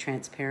trying to be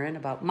transparent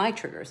about my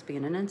triggers,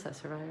 being an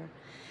incest survivor.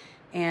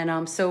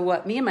 And so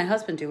what me and my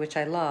husband do, which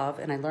I love,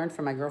 and I learned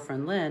from my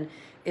girlfriend Lynn,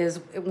 is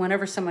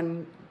whenever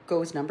someone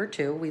goes number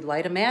 2, we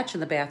light a match in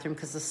the bathroom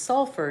because the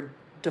sulfur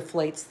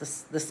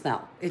deflates the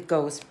smell. It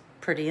goes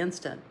pretty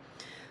instant.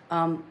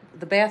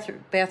 The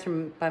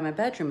bathroom by my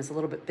bedroom is a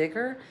little bit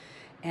bigger,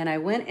 and I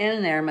went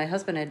in there. My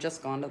husband had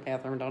just gone to the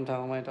bathroom. Don't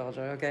tell him I told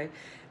you, okay?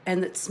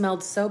 And it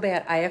smelled so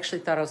bad, I actually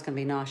thought I was going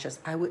to be nauseous.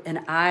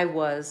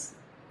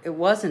 It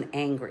wasn't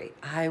angry.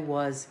 I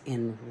was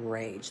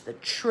enraged. The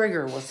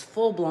trigger was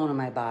full blown in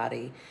my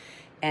body,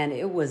 and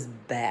it was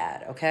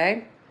bad,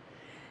 okay?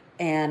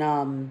 And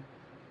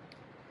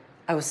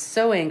I was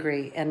so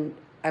angry, and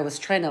I was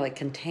trying to like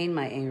contain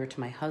my anger to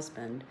my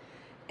husband,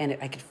 and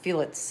I could feel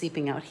it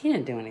seeping out. He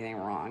didn't do anything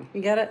wrong.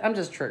 You get it? I'm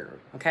just triggered,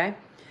 okay?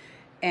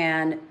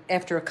 And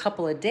after a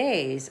couple of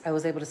days, I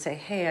was able to say,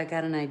 hey, I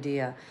got an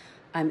idea.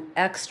 I'm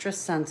extra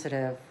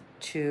sensitive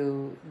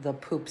to the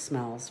poop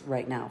smells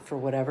right now for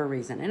whatever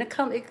reason. And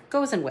it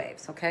goes in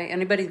waves, okay?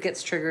 Anybody who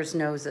gets triggers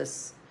knows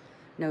this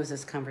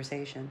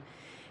conversation.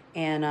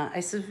 And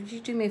I said, would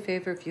you do me a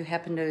favor if you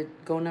happen to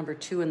go number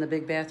 2 in the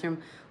big bathroom?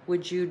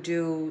 Would you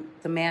do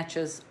the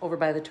matches over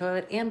by the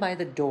toilet and by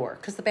the door?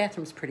 Because the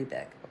bathroom's pretty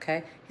big,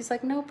 okay? He's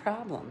like, no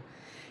problem.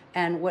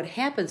 And what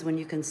happens when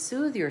you can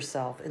soothe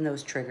yourself in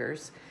those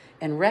triggers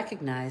and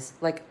recognize,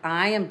 like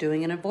I am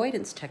doing an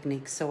avoidance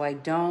technique so I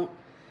don't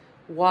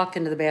walk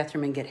into the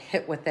bathroom and get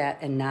hit with that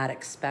and not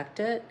expect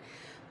it.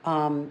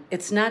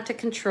 It's not to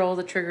control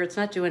the trigger. It's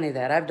not do any of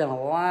that. I've done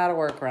a lot of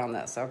work around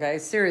this, okay?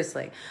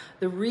 Seriously.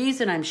 The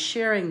reason I'm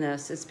sharing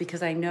this is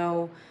because I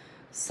know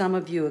some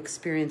of you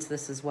experience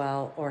this as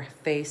well, or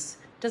face,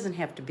 it doesn't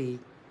have to be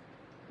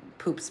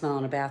poop smell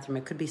in a bathroom.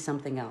 It could be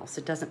something else.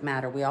 It doesn't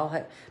matter. We all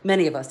have,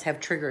 many of us have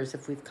triggers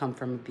if we've come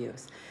from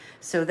abuse.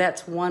 So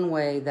that's one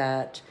way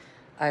that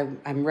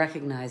I'm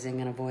recognizing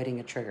and avoiding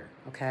a trigger,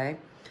 okay?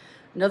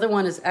 Another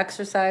one is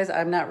exercise.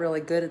 I'm not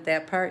really good at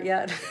that part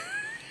yet.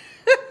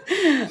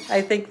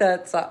 I think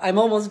that's, I'm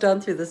almost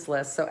done through this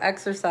list. So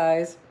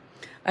exercise,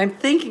 I'm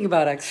thinking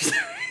about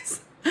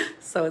exercise.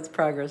 So it's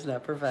progress,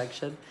 not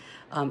perfection.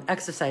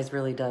 Exercise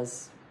really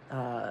does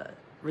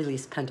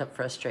release pent-up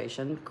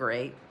frustration.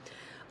 Great.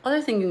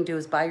 Other thing you can do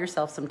is buy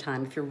yourself some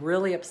time. If you're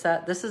really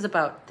upset, this is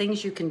about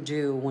things you can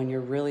do when you're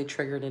really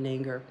triggered in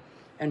anger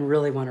and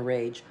really want to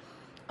rage.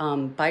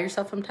 Buy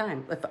yourself some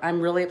time. If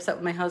I'm really upset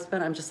with my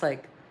husband, I'm just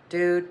like,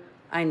 dude,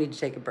 I need to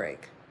take a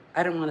break.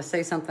 I don't want to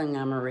say something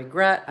I'm a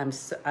regret.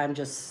 I'm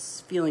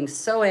just feeling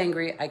so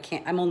angry.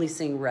 I'm only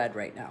seeing red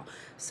right now.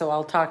 So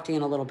I'll talk to you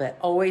in a little bit.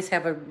 Always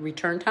have a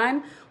return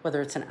time,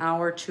 whether it's an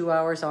hour, 2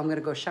 hours. Oh, I'm going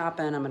to go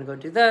shopping. I'm going to go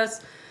do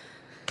this.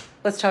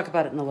 Let's talk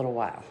about it in a little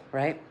while,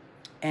 right?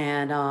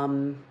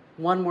 And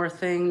one more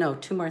thing, no,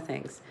 two more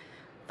things.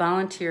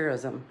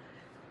 Volunteerism,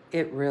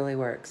 it really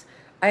works.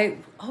 I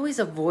always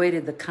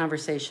avoided the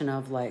conversation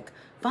of like,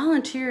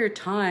 volunteer your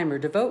time or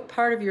devote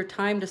part of your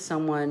time to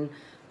someone,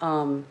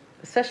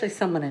 especially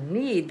someone in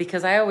need,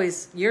 because I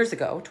always, years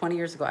ago, 20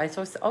 years ago, I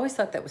always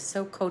thought that was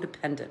so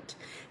codependent.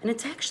 And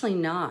it's actually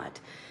not.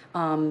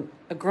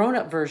 A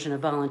grown-up version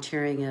of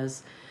volunteering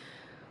is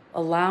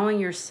allowing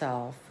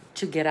yourself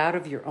to get out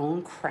of your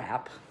own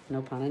crap,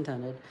 no pun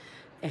intended,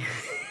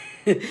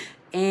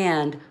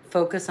 and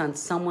focus on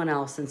someone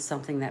else and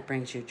something that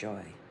brings you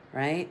joy,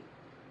 right?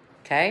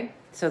 Okay?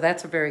 So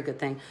that's a very good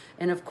thing.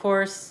 And of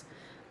course,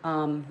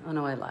 oh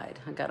no, I lied.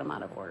 I got them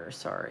out of order,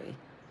 sorry.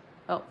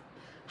 Oh,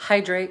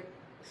 hydrate.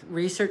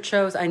 Research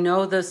shows, I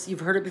know this,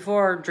 you've heard it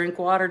before, drink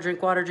water,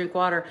 drink water, drink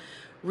water.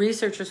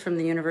 Researchers from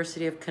the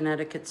University of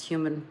Connecticut's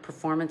Human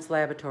Performance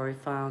Laboratory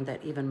found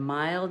that even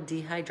mild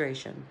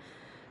dehydration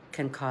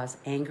can cause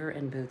anger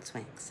and mood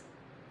swings.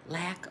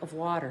 Lack of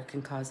water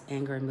can cause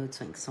anger and mood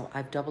swings, so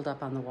I've doubled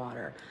up on the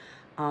water.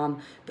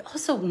 But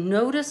also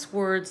notice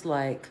words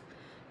like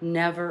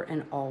never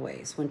and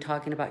always when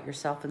talking about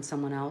yourself and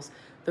someone else.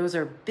 Those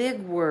are big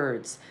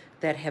words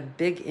that have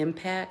big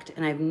impact,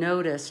 and I've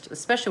noticed,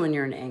 especially when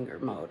you're in anger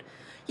mode,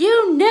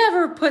 you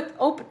never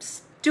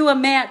do a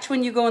match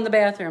when you go in the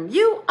bathroom.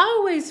 You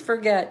always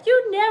forget.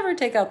 You never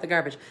take out the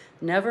garbage.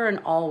 Never and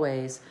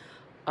always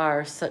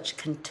are such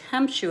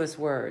contemptuous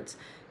words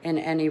in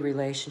any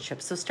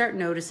relationship. So start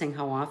noticing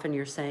how often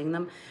you're saying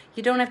them.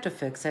 You don't have to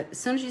fix it. As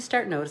soon as you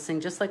start noticing,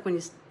 just like when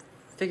you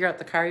figure out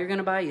the car you're going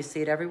to buy, you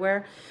see it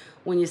everywhere.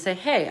 When you say,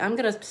 hey, I'm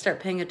going to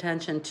start paying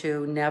attention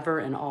to never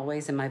and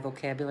always in my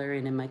vocabulary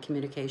and in my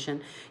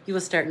communication, you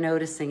will start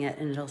noticing it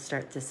and it'll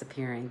start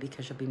disappearing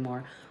because you'll be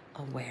more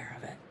aware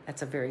of it.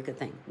 That's a very good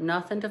thing.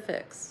 Nothing to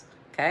fix,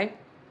 okay?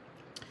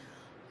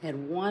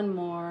 And one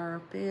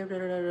more,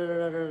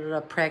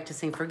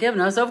 practicing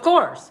forgiveness, of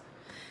course.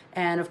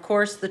 And of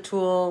course, the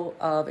tool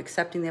of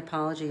accepting the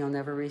apology you'll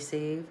never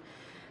receive.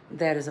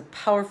 That is a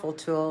powerful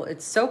tool.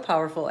 It's so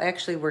powerful.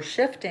 Actually, we're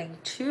shifting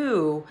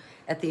to,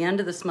 at the end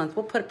of this month,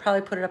 we'll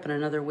probably put it up in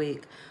another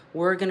week.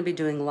 We're going to be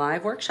doing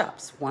live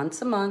workshops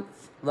once a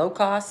month, low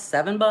cost,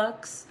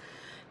 $7.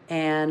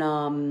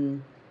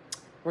 And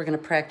we're going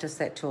to practice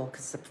that tool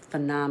because it's a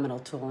phenomenal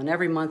tool. And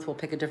every month we'll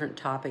pick a different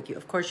topic.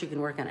 Of course, you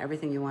can work on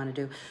everything you want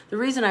to do. The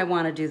reason I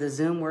want to do the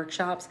Zoom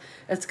workshops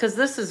is because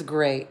this is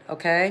great,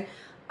 okay?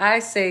 I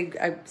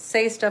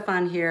say stuff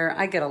on here.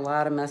 I get a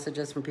lot of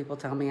messages from people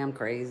telling me I'm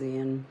crazy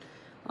and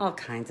all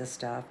kinds of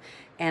stuff.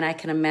 And I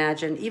can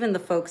imagine even the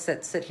folks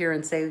that sit here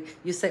and say,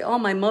 you say, oh,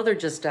 my mother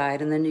just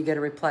died. And then you get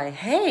a reply,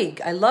 hey,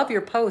 I love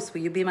your post.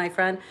 Will you be my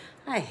friend?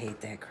 I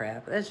hate that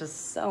crap. That's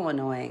just so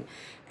annoying.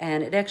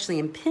 And it actually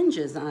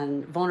impinges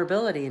on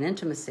vulnerability and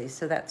intimacy.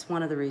 So that's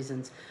one of the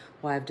reasons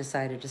why I've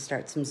decided to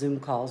start some Zoom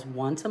calls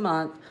once a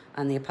month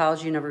on the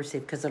apology you never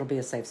received, because it'll be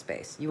a safe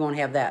space. You won't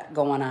have that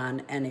going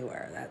on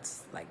anywhere.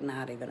 That's like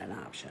not even an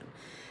option.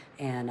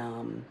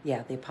 And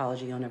yeah, the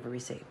apology you'll never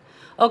receive.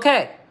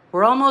 Okay,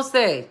 we're almost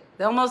there.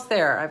 Almost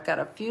there. I've got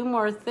a few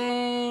more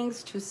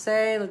things to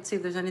say. Let's see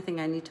if there's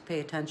anything I need to pay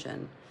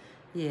attention.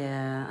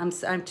 Yeah,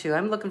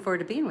 I'm looking forward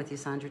to being with you,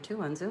 Sandra,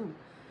 too, on Zoom.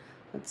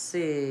 Let's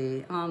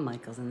see. Oh,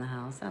 Michael's in the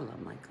house. I love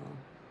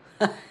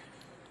Michael.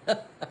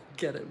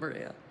 Get it,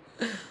 Maria.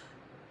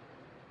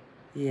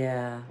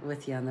 Yeah,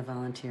 with you on the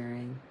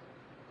volunteering.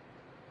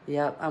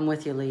 Yep, I'm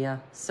with you,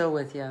 Leah. So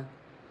with you.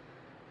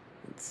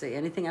 Let's see.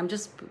 Anything?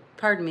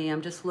 Pardon me,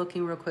 I'm just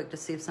looking real quick to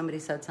see if somebody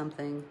said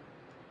something.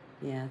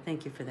 Yeah,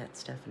 thank you for that,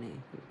 Stephanie.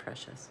 You're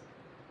precious.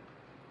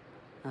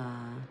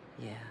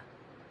 Yeah.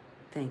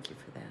 Thank you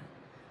for that.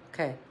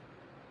 Okay.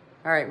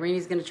 All right,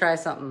 Reenie's going to try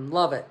something.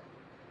 Love it.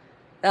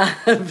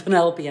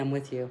 Penelope, I'm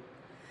with you.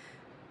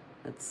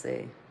 Let's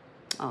see.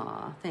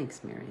 Aw,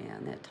 thanks,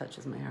 Marianne. That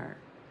touches my heart.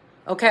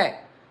 Okay.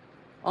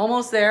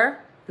 Almost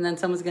there. And then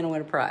someone's going to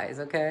win a prize,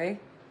 okay?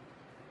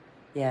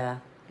 Yeah.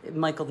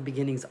 Michael, the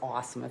beginning's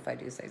awesome, if I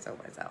do say so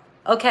myself.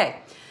 Okay.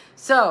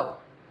 So,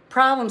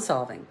 problem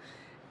solving.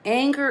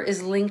 Anger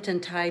is linked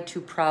and tied to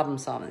problem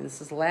solving.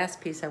 This is the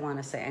last piece I want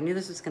to say. I knew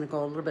this was going to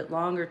go a little bit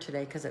longer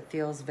today because it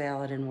feels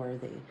valid and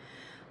worthy.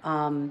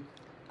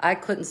 I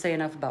couldn't say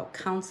enough about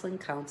counseling.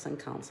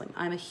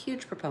 I'm a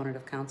huge proponent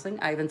of counseling.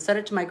 I even said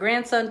it to my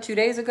grandson 2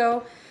 days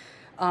ago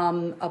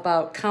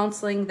about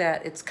counseling,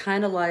 that it's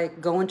kind of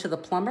like going to the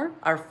plumber.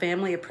 Our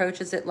family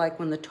approaches it like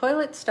when the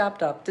toilet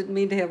stopped up. Didn't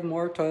mean to have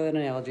more toilet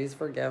analogies,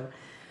 forgive.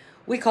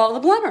 We call the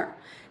plumber.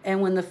 And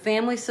when the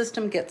family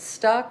system gets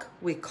stuck,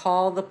 we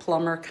call the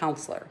plumber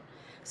counselor.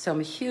 So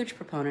I'm a huge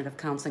proponent of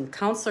counseling.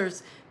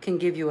 Counselors can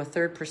give you a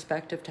third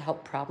perspective to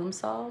help problem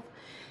solve.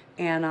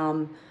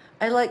 And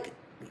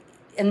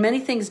and many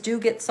things do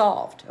get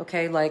solved,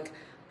 okay? Like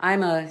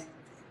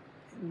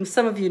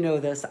some of you know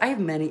this, I have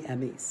many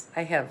Emmys.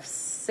 I have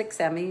 6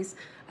 Emmys.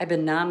 I've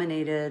been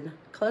nominated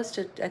close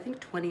to, I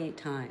think, 28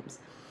 times.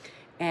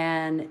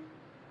 And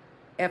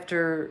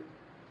after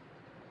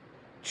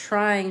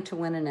trying to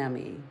win an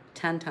Emmy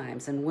 10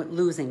 times and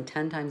losing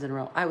 10 times in a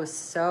row, I was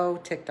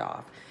so ticked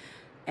off.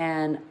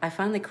 And I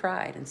finally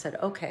cried and said,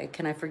 okay,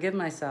 can I forgive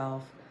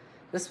myself?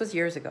 This was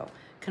years ago.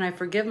 Can I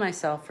forgive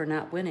myself for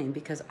not winning?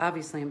 Because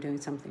obviously I'm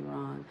doing something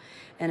wrong.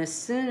 And as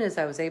soon as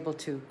I was able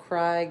to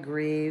cry,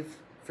 grieve,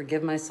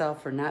 forgive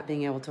myself for not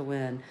being able to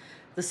win,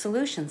 the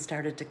solution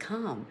started to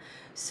come.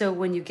 So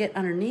when you get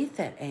underneath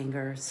that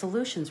anger,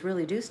 solutions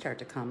really do start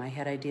to come. I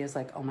had ideas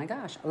like, oh my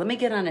gosh, let me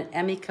get on an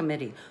Emmy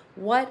committee.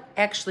 What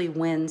actually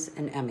wins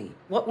an Emmy?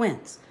 What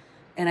wins?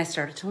 And I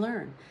started to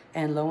learn.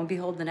 And lo and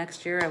behold, the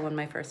next year I won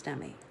my first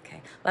Emmy.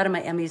 Okay, a lot of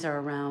my Emmys are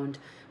around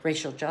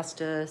racial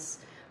justice,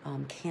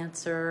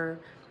 cancer,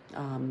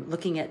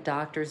 looking at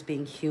doctors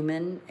being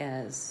human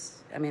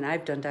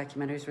I've done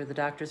documentaries where the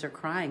doctors are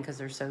crying because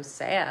they're so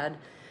sad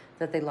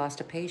that they lost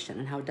a patient,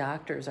 and how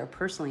doctors are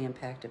personally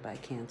impacted by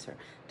cancer.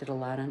 Did a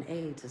lot on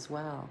AIDS as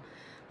well.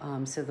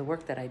 So the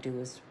work that I do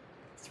it's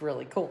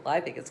really cool. I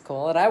think it's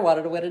cool, and I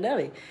wanted to win an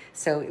Emmy.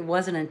 So it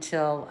wasn't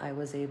until I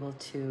was able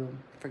to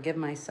forgive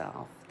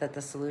myself that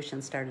the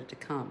solution started to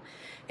come.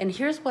 And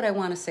here's what I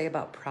want to say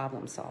about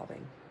problem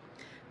solving.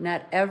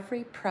 Not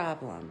every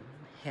problem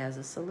has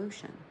a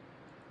solution.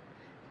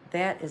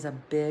 That is a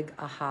big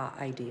aha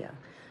idea.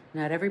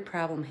 Not every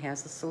problem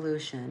has a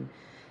solution,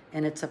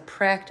 and it's a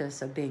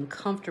practice of being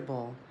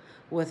comfortable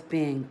with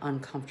being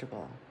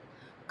uncomfortable.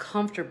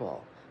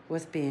 Comfortable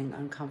with being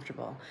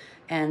uncomfortable.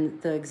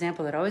 And the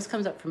example that always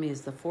comes up for me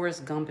is the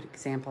Forrest Gump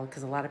example,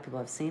 because a lot of people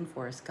have seen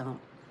Forrest Gump.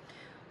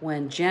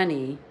 When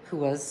Jenny, who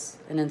was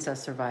an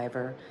incest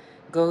survivor,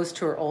 goes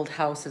to her old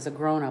house as a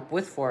grown-up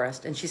with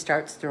Forrest, and she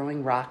starts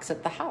throwing rocks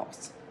at the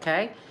house,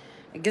 okay?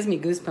 It gives me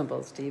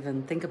goosebumps to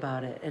even think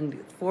about it.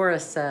 And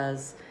Forrest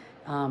says,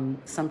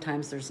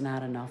 sometimes there's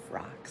not enough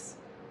rocks.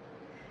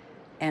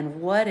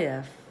 And what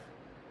if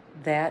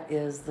that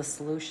is the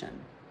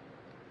solution?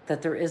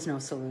 That there is no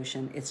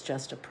solution, it's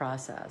just a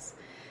process.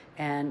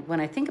 And when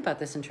I think about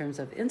this in terms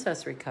of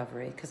incest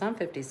recovery, because I'm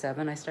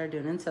 57, I started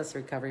doing incest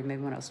recovery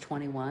maybe when I was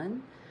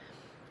 21.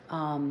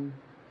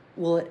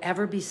 Will it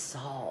ever be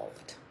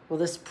solved? Will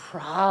this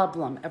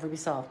problem ever be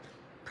solved?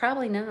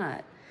 Probably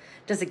not.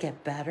 Does it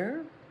get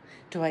better?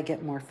 Do I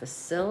get more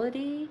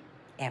facility?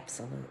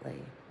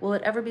 Absolutely. Will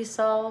it ever be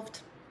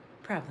solved?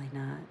 Probably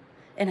not.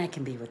 And I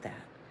can be with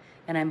that.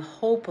 And I'm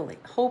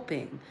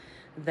hoping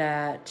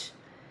that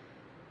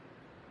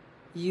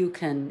you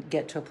can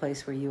get to a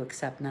place where you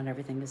accept not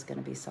everything is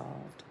going to be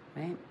solved,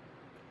 right?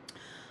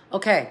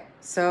 Okay,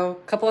 so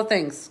a couple of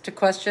things to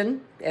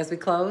question as we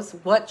close.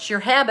 What's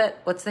your habit?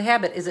 What's the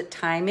habit? Is it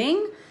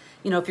timing?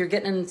 If you're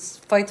getting in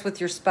fights with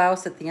your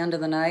spouse at the end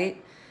of the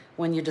night,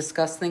 when you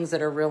discuss things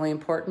that are really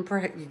important,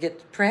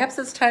 perhaps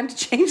it's time to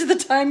change the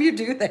time you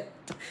do that.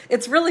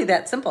 It's really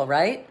that simple,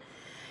 right?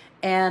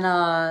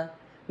 And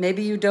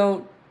maybe you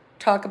don't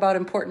talk about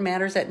important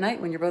matters at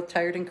night when you're both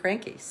tired and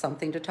cranky.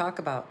 Something to talk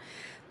about.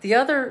 The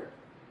other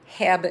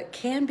habit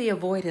can be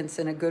avoidance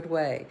in a good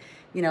way.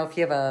 If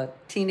you have a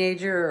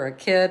teenager or a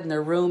kid and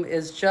their room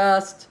is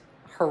just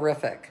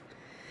horrific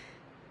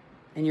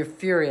and you're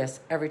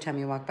furious every time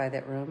you walk by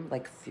that room,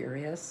 like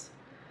furious,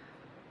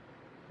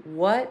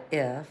 what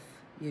if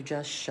you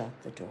just shut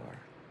the door?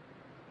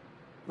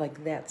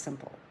 Like that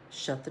simple.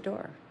 Shut the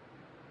door.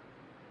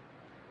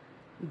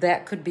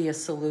 That could be a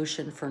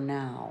solution for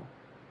now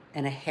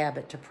and a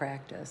habit to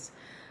practice,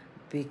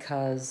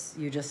 because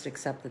you just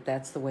accept that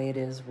that's the way it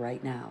is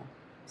right now.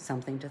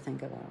 Something to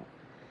think about.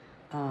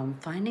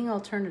 Finding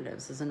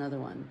alternatives is another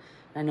one.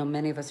 I know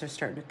many of us are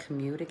starting to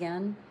commute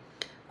again.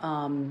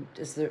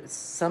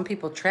 Some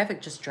people,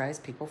 traffic just drives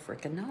people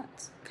freaking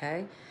nuts,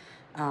 okay?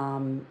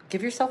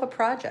 Give yourself a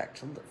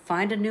project.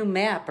 Find a new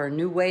map or a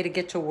new way to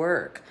get to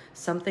work.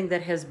 Something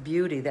that has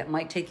beauty that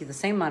might take you the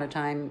same amount of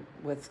time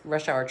with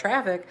rush hour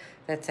traffic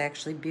that's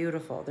actually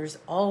beautiful. There's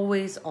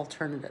always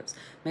alternatives.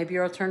 Maybe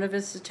your alternative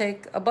is to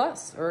take a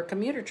bus or a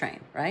commuter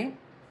train, right?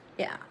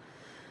 Yeah.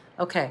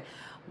 Okay.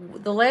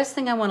 The last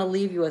thing I want to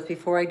leave you with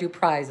before I do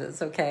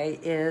prizes, okay,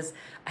 is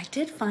I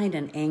did find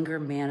an anger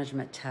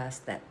management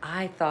test that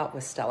I thought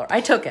was stellar.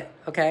 I took it,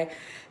 okay?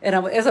 And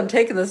as I'm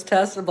taking this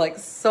test, I'm like,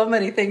 so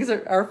many things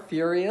are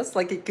furious.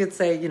 Like it could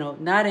say,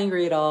 not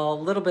angry at all,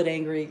 a little bit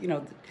angry.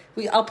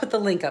 I'll put the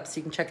link up so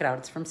you can check it out.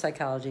 It's from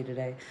Psychology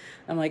Today.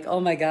 I'm like, oh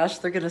my gosh,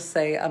 they're going to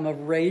say I'm a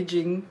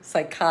raging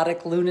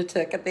psychotic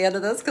lunatic at the end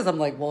of this, because I'm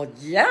like, well,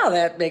 yeah,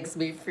 that makes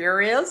me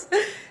furious.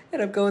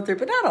 And I'm going through,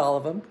 but not all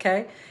of them,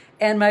 okay?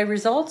 And my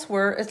results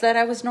is that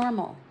I was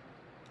normal.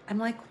 I'm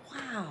like,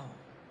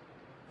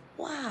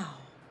 wow,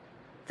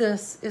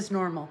 this is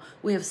normal.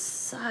 We have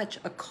such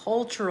a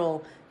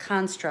cultural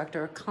construct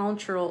or a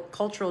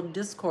cultural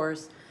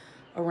discourse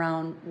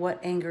around what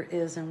anger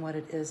is and what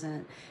it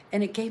isn't.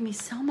 And it gave me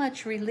so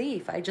much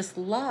relief. I just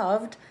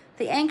loved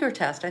the anger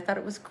test. I thought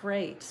it was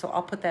great. So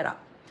I'll put that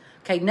up.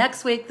 Okay,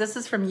 next week, this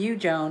is from you,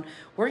 Joan.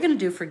 We're going to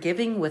do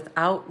forgiving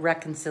without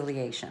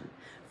reconciliation.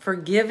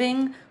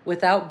 Forgiving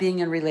without being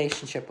in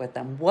relationship with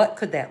them. What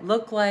could that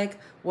look like?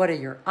 What are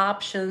your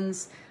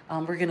options?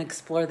 We're going to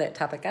explore that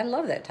topic. I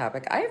love that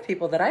topic. I have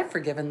people that I've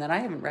forgiven that I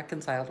haven't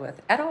reconciled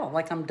with at all.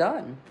 Like I'm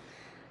done.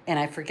 And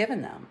I've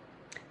forgiven them.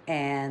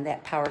 and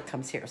that power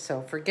comes here.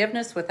 So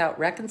forgiveness without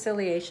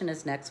reconciliation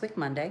is next week,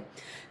 Monday.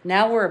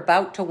 Now we're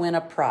about to win a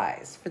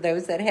prize. For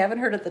those that haven't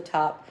heard at the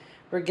top,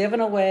 we're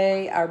giving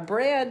away our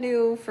brand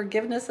new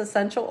Forgiveness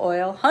Essential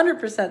Oil,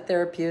 100%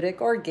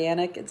 therapeutic,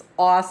 organic. It's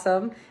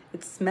awesome.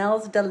 It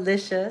smells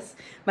delicious.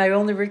 My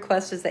only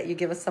request is that you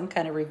give us some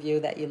kind of review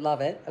that you love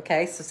it.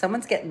 Okay, so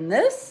someone's getting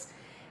this,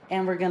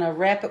 and we're going to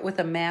wrap it with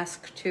a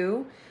mask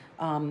too.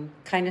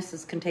 Kindness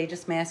is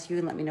Contagious mask. You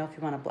can let me know if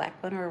you want a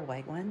black one or a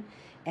white one.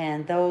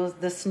 And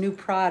this new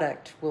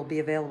product will be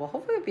available.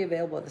 Hopefully it'll be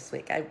available this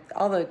week.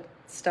 All the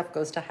stuff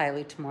goes to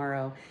Hiley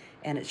tomorrow,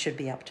 and it should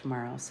be up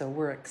tomorrow. So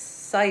we're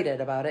excited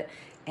about it.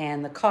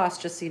 And the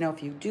cost, just so you know,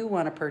 if you do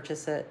want to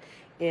purchase it,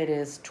 it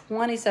is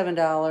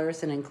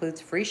 $27 and includes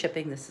free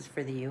shipping. This is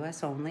for the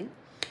U.S. only.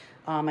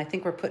 I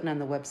think we're putting on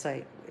the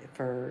website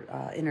for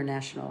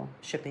international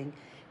shipping,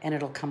 and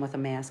it'll come with a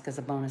mask as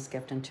a bonus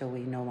gift until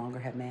we no longer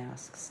have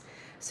masks.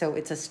 So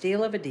it's a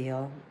steal of a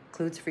deal,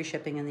 includes free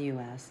shipping in the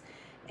U.S.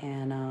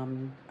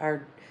 And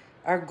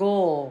our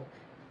goal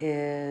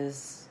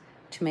is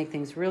to make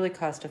things really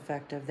cost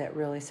effective that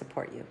really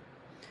support you.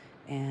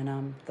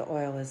 And the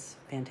oil is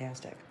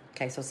fantastic.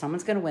 Okay, so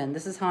someone's going to win.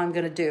 This is how I'm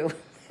going to do.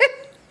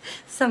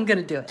 So I'm going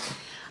to do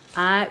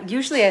it.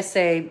 Usually I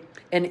say,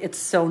 and it's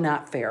so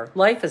not fair.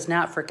 Life is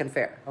not freaking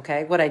fair,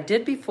 okay? What I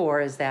did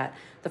before is that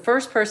the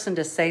first person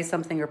to say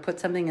something or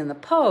put something in the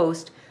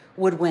post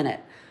would win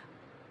it.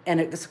 And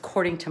it was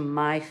according to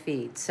my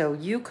feed. So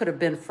you could have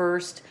been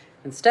first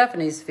in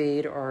Stephanie's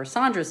feed or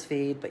Sandra's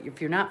feed, but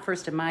if you're not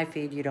first in my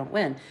feed, you don't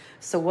win.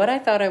 So what I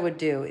thought I would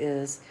do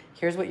is,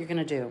 here's what you're going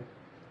to do.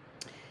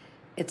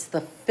 It's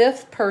the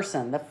fifth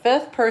person. The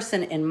fifth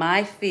person in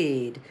my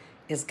feed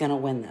is going to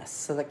win this.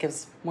 So that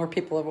gives more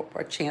people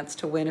a chance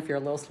to win if you're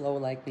a little slow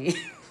like me.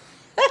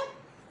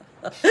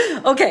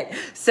 Okay,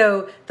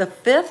 so the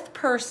fifth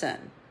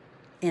person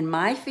in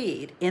my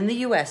feed in the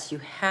U.S., you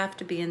have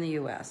to be in the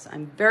U.S.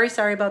 I'm very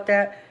sorry about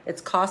that.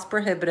 It's cost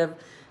prohibitive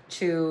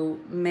to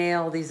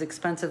mail these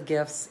expensive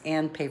gifts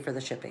and pay for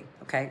the shipping,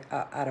 okay,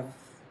 out of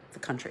the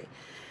country.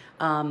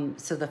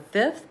 So the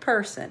fifth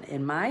person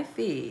in my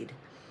feed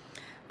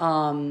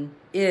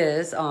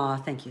is,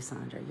 thank you,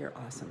 Sandra, you're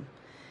awesome,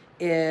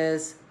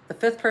 is the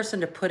fifth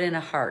person to put in a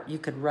heart. You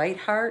could write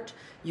heart,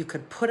 you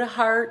could put a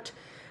heart,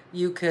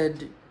 you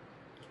could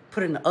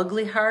put an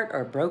ugly heart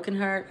or a broken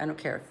heart, I don't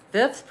care.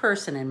 Fifth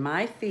person in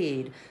my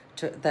feed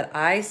that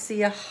I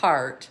see a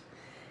heart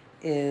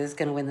is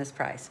going to win this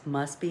prize.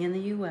 Must be in the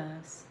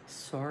U.S.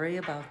 Sorry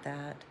about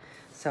that.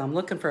 So I'm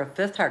looking for a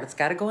fifth heart. It's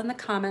got to go in the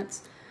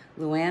comments.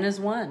 Luann is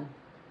 1.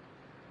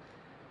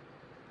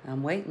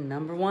 I'm waiting.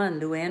 Number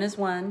 1. Luann is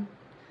 1.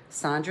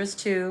 Sandra's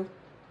 2.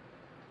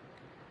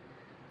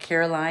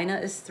 Carolina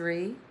is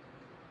 3.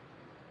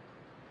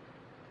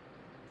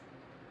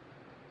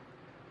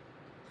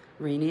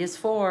 Renee is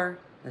 4.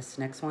 This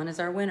next one is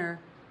our winner.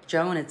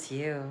 Joan, it's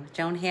you.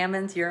 Joan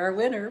Hammonds, you're our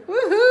winner.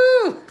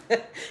 Woohoo!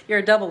 You're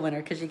a double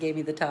winner because you gave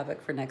me the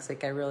topic for next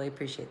week. I really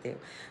appreciate you.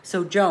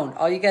 So Joan,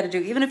 all you got to do,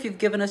 even if you've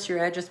given us your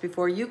address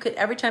before, you could,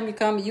 every time you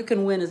come, you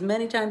can win as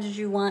many times as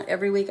you want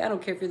every week. I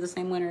don't care if you're the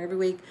same winner every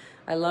week.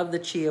 I love the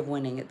chi of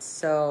winning. It's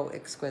so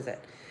exquisite.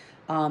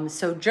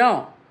 So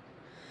Joan,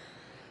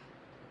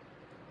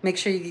 make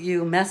sure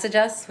you message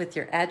us with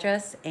your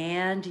address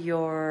and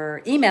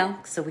your email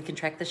so we can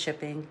track the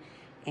shipping.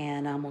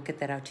 And we'll get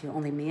that out to you.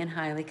 Only me and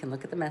Hiley can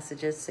look at the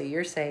messages, so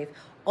you're safe.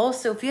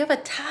 Also, if you have a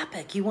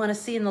topic you want to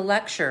see in the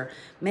lecture,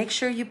 make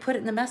sure you put it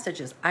in the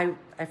messages. I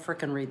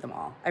frickin' read them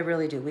all. I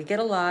really do. We get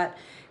a lot,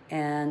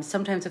 and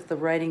sometimes if the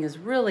writing is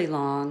really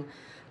long,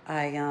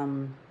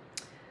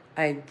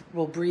 I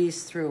will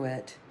breeze through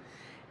it.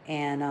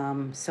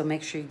 And so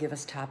make sure you give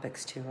us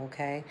topics too,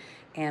 okay?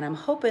 And I'm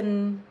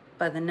hoping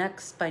by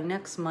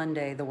next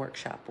Monday the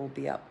workshop will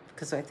be up,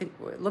 because I think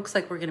it looks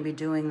like we're going to be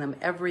doing them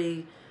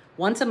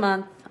once a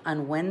month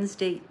on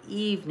Wednesday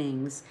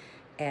evenings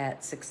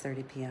at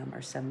 6:30 p.m.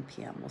 or 7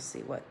 p.m. We'll see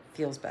what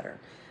feels better.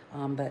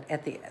 But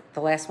at the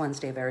last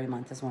Wednesday of every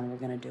month is when we're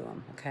going to do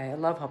them, okay? I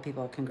love how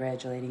people are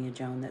congratulating you,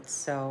 Joan. That's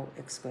so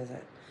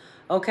exquisite.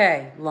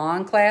 Okay,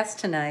 long class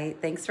tonight.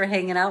 Thanks for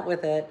hanging out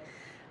with it.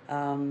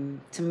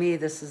 To me,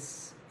 this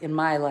is, in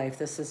my life,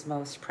 this is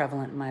most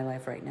prevalent in my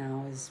life right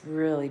now, is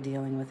really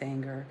dealing with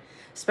anger,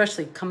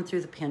 especially coming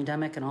through the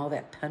pandemic and all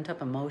that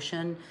pent-up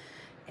emotion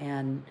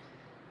and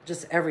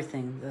just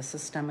everything, the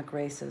systemic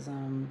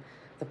racism,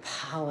 the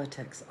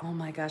politics. Oh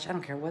my gosh, I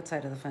don't care what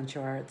side of the fence you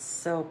are. It's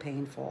so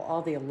painful.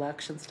 All the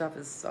election stuff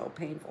is so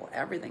painful.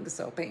 Everything's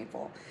so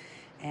painful.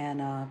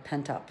 And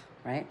pent up,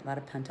 right? A lot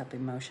of pent up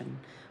emotion,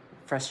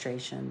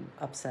 frustration,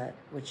 upset,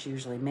 which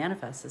usually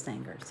manifests as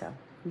anger. So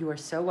you are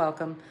so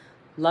welcome.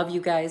 Love you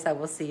guys. I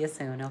will see you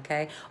soon,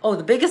 okay? Oh,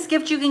 the biggest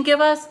gift you can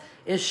give us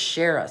is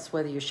share us.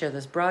 Whether you share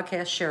this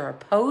broadcast, share our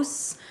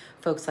posts.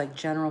 Folks like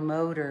General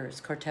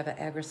Motors, Corteva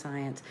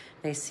AgriScience,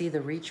 they see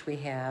the reach we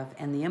have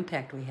and the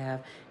impact we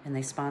have, and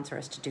they sponsor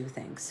us to do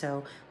things.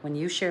 So when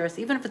you share us,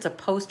 even if it's a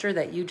poster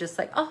that you just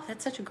like, oh,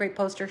 that's such a great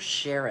poster,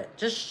 share it.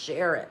 Just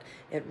share it.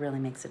 It really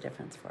makes a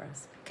difference for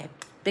us. Okay,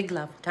 big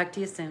love. Talk to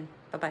you soon.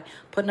 Bye-bye.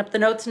 Putting up the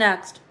notes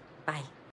next. Bye.